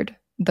mastered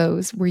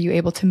those were you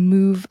able to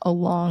move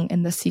along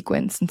in the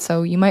sequence. And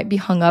so you might be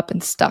hung up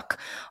and stuck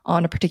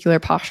on a particular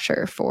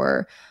posture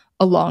for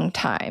a long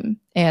time.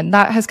 And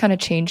that has kind of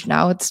changed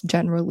now. It's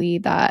generally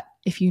that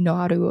if you know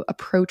how to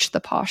approach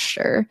the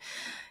posture,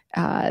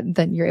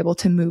 then you're able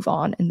to move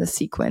on in the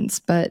sequence.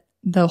 But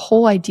the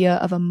whole idea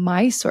of a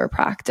Mysore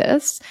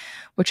practice,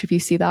 which if you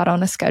see that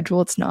on a schedule,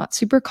 it's not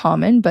super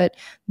common, but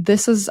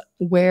this is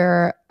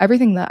where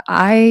everything that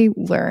I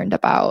learned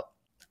about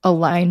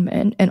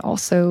alignment and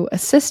also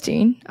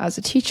assisting as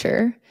a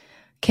teacher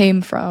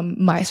came from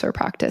Mysore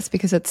practice,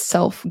 because it's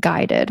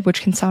self-guided,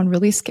 which can sound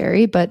really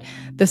scary, but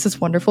this is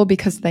wonderful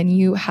because then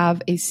you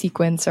have a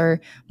sequence or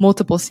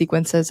multiple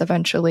sequences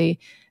eventually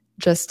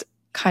just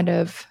kind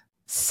of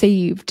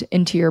saved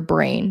into your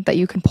brain that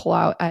you can pull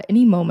out at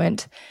any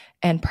moment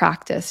and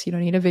practice. You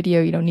don't need a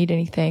video, you don't need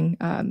anything.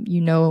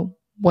 You know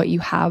what you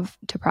have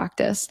to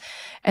practice.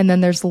 And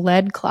then there's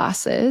lead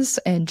classes,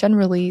 and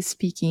generally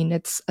speaking,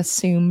 it's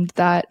assumed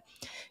that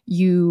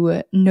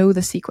you know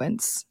the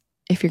sequence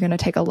if you're going to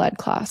take a lead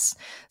class.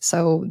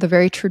 So the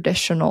very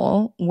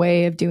traditional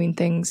way of doing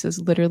things is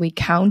literally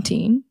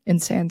counting in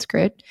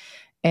Sanskrit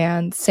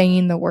and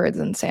saying the words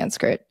in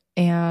Sanskrit.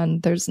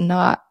 And there's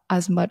not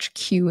as much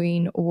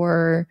cueing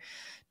or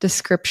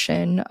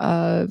description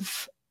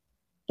of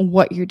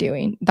what you're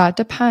doing. That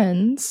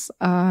depends.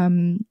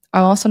 I'm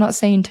also not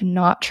saying to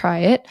not try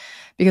it,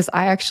 because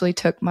I actually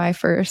took my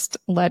first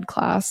lead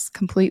class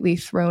completely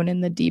thrown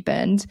in the deep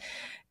end.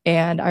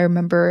 And I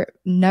remember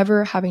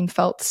never having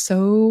felt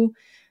so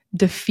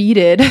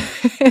defeated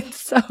and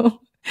so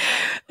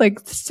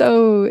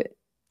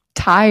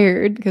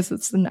tired, because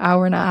it's an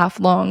hour and a half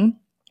long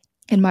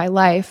in my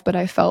life, but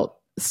I felt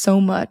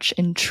so much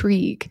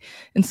intrigue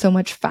and so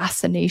much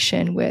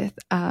fascination with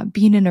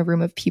being in a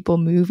room of people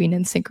moving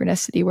in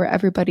synchronicity where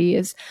everybody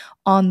is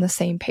on the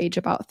same page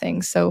about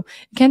things. So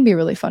it can be a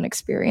really fun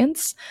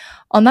experience.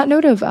 On that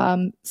note of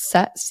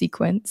set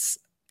sequence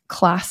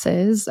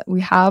classes,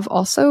 we have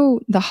also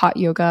the hot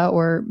yoga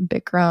or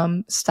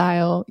Bikram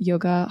style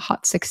yoga,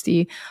 Hot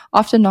 60,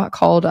 often not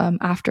called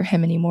after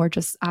him anymore,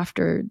 just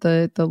after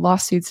the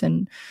lawsuits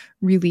and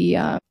really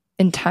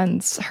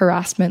intense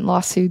harassment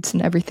lawsuits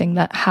and everything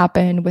that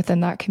happened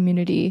within that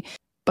community.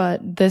 But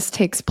this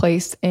takes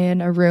place in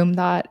a room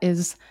that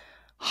is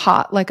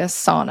hot like a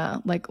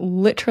sauna, like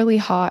literally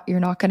hot. You're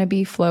not going to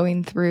be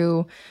flowing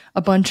through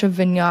a bunch of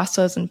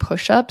vinyasas and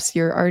push-ups.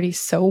 You're already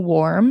so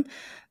warm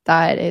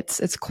that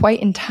it's quite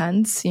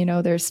intense. You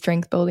know, there's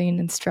strength building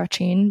and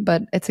stretching,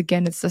 but it's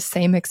the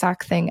same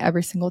exact thing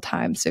every single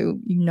time. So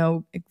you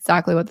know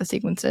exactly what the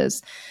sequence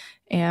is,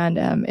 and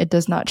it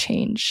does not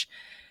change.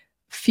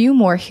 Few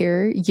more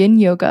here. Yin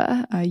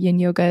yoga. Yin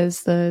yoga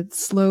is the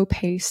slow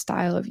paced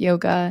style of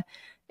yoga,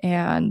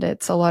 and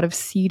it's a lot of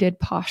seated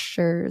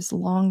postures,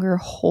 longer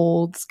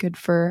holds, good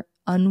for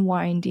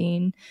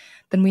unwinding.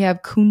 Then we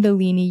have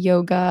Kundalini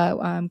yoga.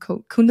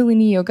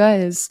 Kundalini yoga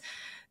is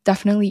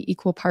definitely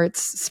equal parts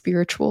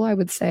spiritual, I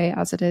would say,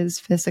 as it is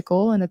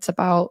physical. And it's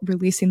about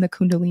releasing the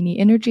Kundalini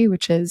energy,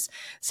 which is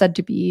said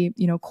to be,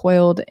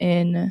 coiled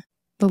in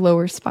the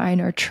lower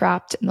spine or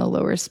trapped in the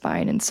lower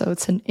spine. And so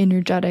it's an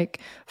energetic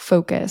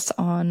focus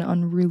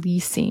on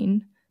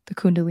releasing the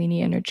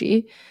Kundalini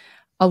energy.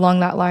 Along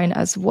that line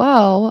as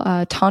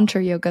well,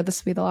 Tantra yoga,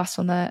 this will be the last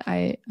one that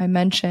I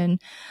mention.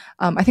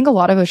 I think a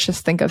lot of us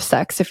just think of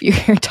sex if you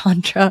hear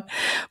Tantra,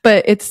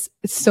 but it's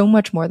so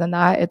much more than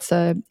that. It's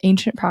an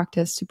ancient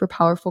practice, super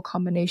powerful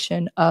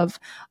combination of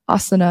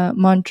asana,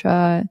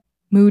 mantra,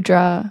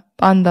 mudra,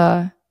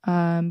 bandha.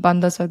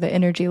 Bandhas are the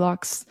energy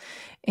locks,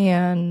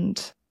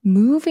 and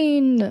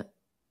moving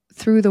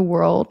through the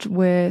world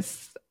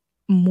with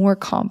more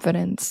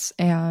confidence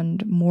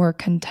and more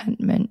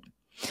contentment.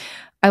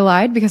 I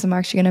lied, because I'm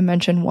actually going to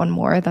mention one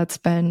more that's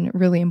been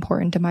really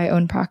important to my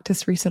own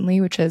practice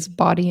recently, which is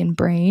body and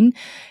brain.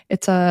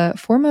 It's a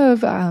form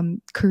of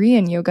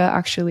Korean yoga,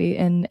 actually,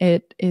 and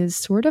it is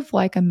sort of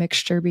like a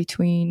mixture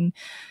between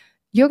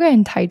yoga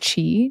and Tai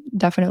Chi.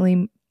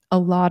 Definitely a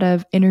lot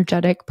of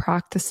energetic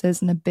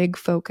practices and a big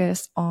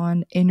focus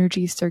on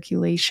energy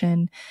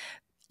circulation.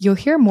 You'll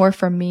hear more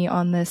from me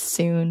on this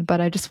soon,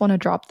 but I just want to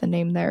drop the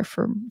name there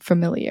for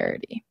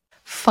familiarity.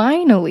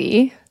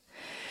 Finally,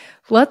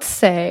 let's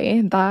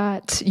say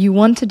that you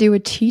want to do a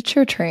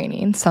teacher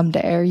training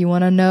someday, or you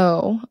want to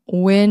know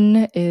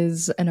when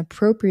is an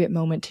appropriate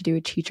moment to do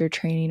a teacher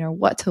training or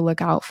what to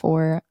look out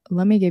for.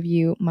 Let me give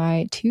you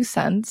my 2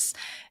 cents.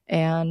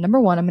 And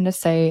number one, I'm going to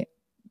say,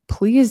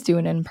 please do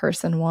an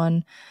in-person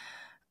one.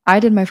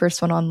 I did my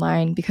first one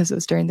online because it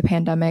was during the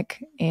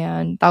pandemic,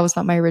 and that was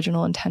not my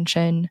original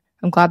intention.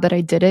 I'm glad that I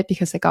did it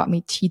because it got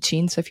me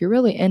teaching. So if you're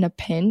really in a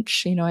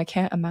pinch, I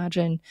can't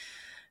imagine,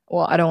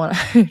 well, I don't want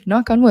to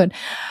knock on wood.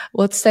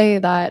 Let's say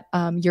that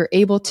you're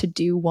able to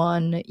do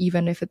one,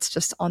 even if it's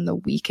just on the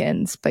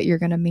weekends, but you're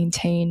going to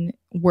maintain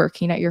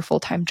working at your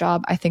full-time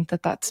job. I think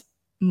that that's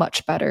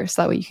much better.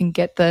 So that way you can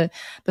get the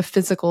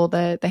physical,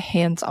 the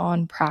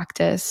hands-on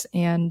practice.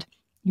 And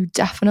you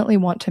definitely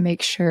want to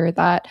make sure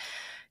that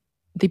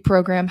the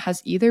program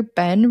has either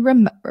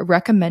been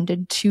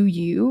recommended to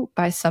you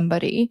by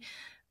somebody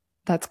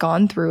that's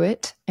gone through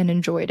it and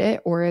enjoyed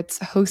it, or it's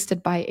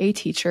hosted by a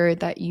teacher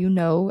that you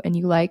know and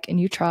you like and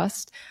you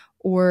trust,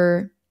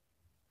 or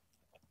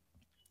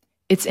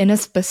it's in a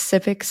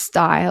specific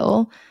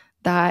style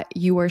that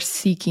you are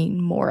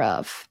seeking more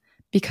of,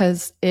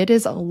 because it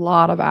is a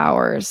lot of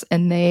hours,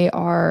 and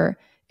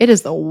it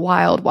is the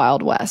wild,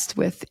 wild west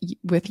with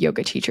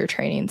yoga teacher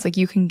trainings. Like,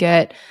 you can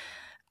get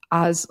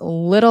as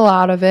little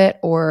out of it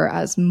or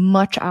as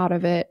much out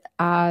of it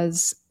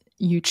as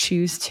you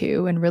choose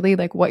to. And really,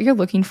 like, what you're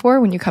looking for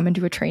when you come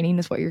into a training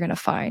is what you're going to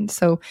find.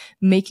 So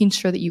making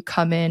sure that you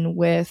come in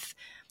with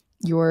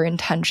your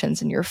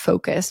intentions and your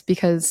focus,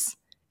 because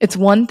it's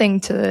one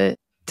thing to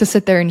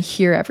sit there and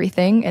hear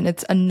everything, and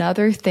it's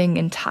another thing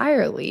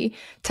entirely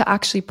to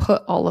actually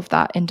put all of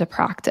that into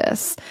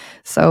practice.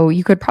 So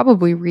you could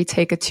probably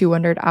retake a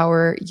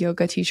 200-hour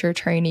yoga teacher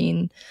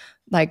training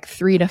like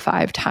 3 to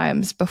 5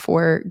 times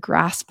before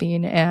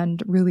grasping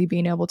and really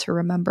being able to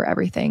remember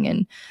everything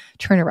and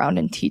turn around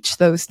and teach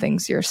those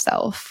things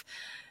yourself.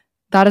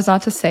 That is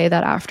not to say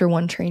that after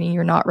one training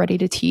you're not ready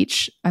to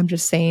teach. I'm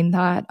just saying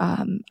that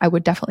I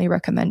would definitely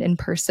recommend in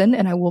person,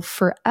 and I will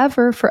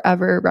forever,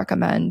 forever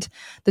recommend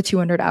the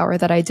 200-hour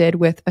that I did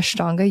with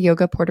Ashtanga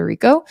Yoga Puerto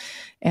Rico.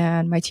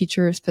 And my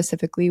teacher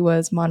specifically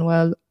was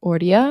Manuel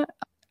Oria.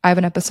 I have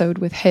an episode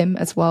with him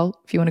as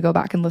well, if you want to go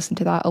back and listen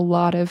to that. A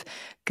lot of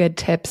good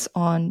tips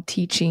on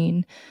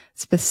teaching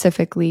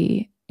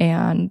specifically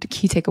and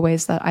key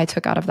takeaways that I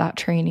took out of that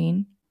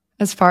training.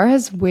 As far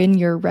as when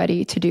you're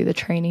ready to do the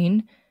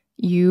training,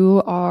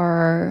 you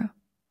are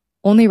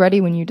only ready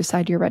when you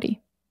decide you're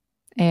ready.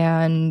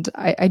 And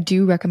I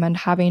do recommend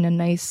having a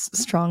nice,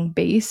 strong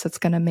base that's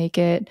going to make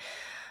it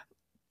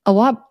a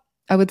lot,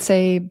 I would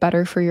say,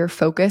 better for your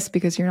focus,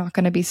 because you're not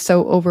going to be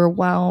so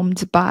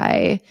overwhelmed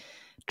by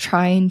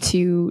trying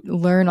to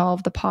learn all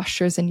of the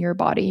postures in your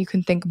body. You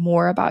can think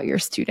more about your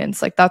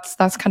students. Like, that's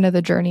kind of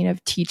the journey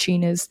of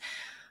teaching, is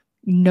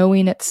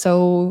knowing it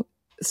so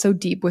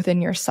deep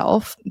within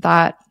yourself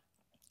that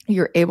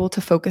you're able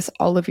to focus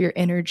all of your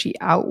energy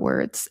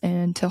outwards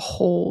and to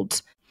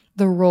hold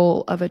the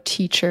role of a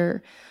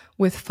teacher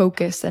with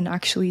focus and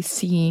actually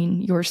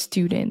seeing your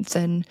students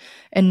and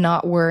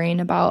not worrying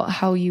about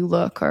how you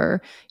look,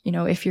 or, you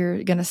know, if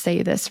you're going to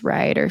say this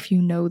right, or if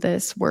you know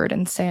this word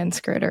in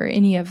Sanskrit, or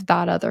any of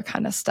that other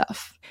kind of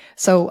stuff.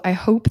 So I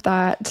hope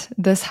that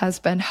this has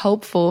been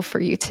helpful for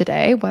you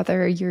today,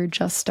 whether you're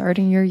just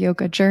starting your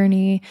yoga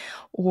journey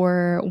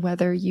or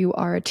whether you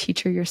are a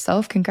teacher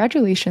yourself.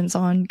 Congratulations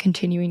on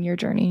continuing your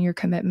journey and your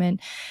commitment.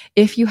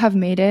 If you have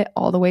made it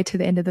all the way to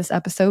the end of this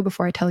episode,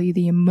 before I tell you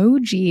the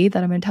emoji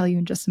that I'm going to tell you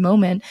in just a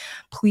moment,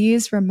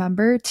 please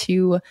remember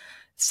to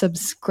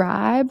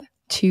subscribe,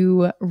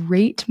 to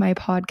rate my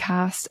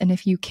podcast. And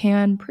if you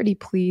can, pretty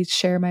please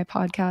share my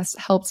podcast.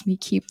 It helps me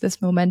keep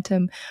this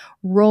momentum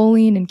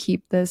rolling and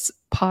keep this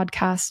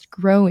podcast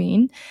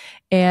growing.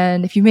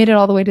 And if you made it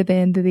all the way to the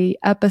end of the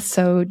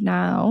episode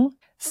now,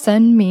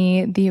 send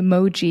me the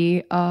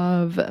emoji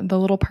of the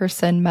little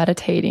person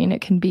meditating.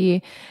 It can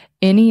be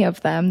any of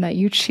them that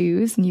you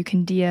choose, and you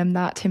can DM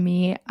that to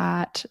me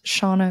at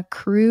Shawna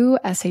Crew,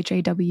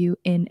 SHAWNAKRU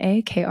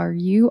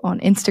on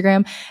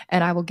Instagram,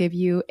 and I will give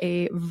you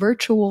a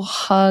virtual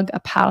hug, a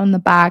pat on the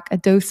back, a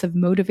dose of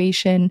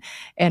motivation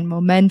and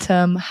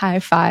momentum, high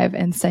five,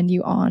 and send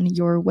you on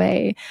your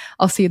way.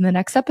 I'll see you in the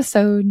next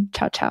episode.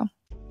 Ciao, ciao.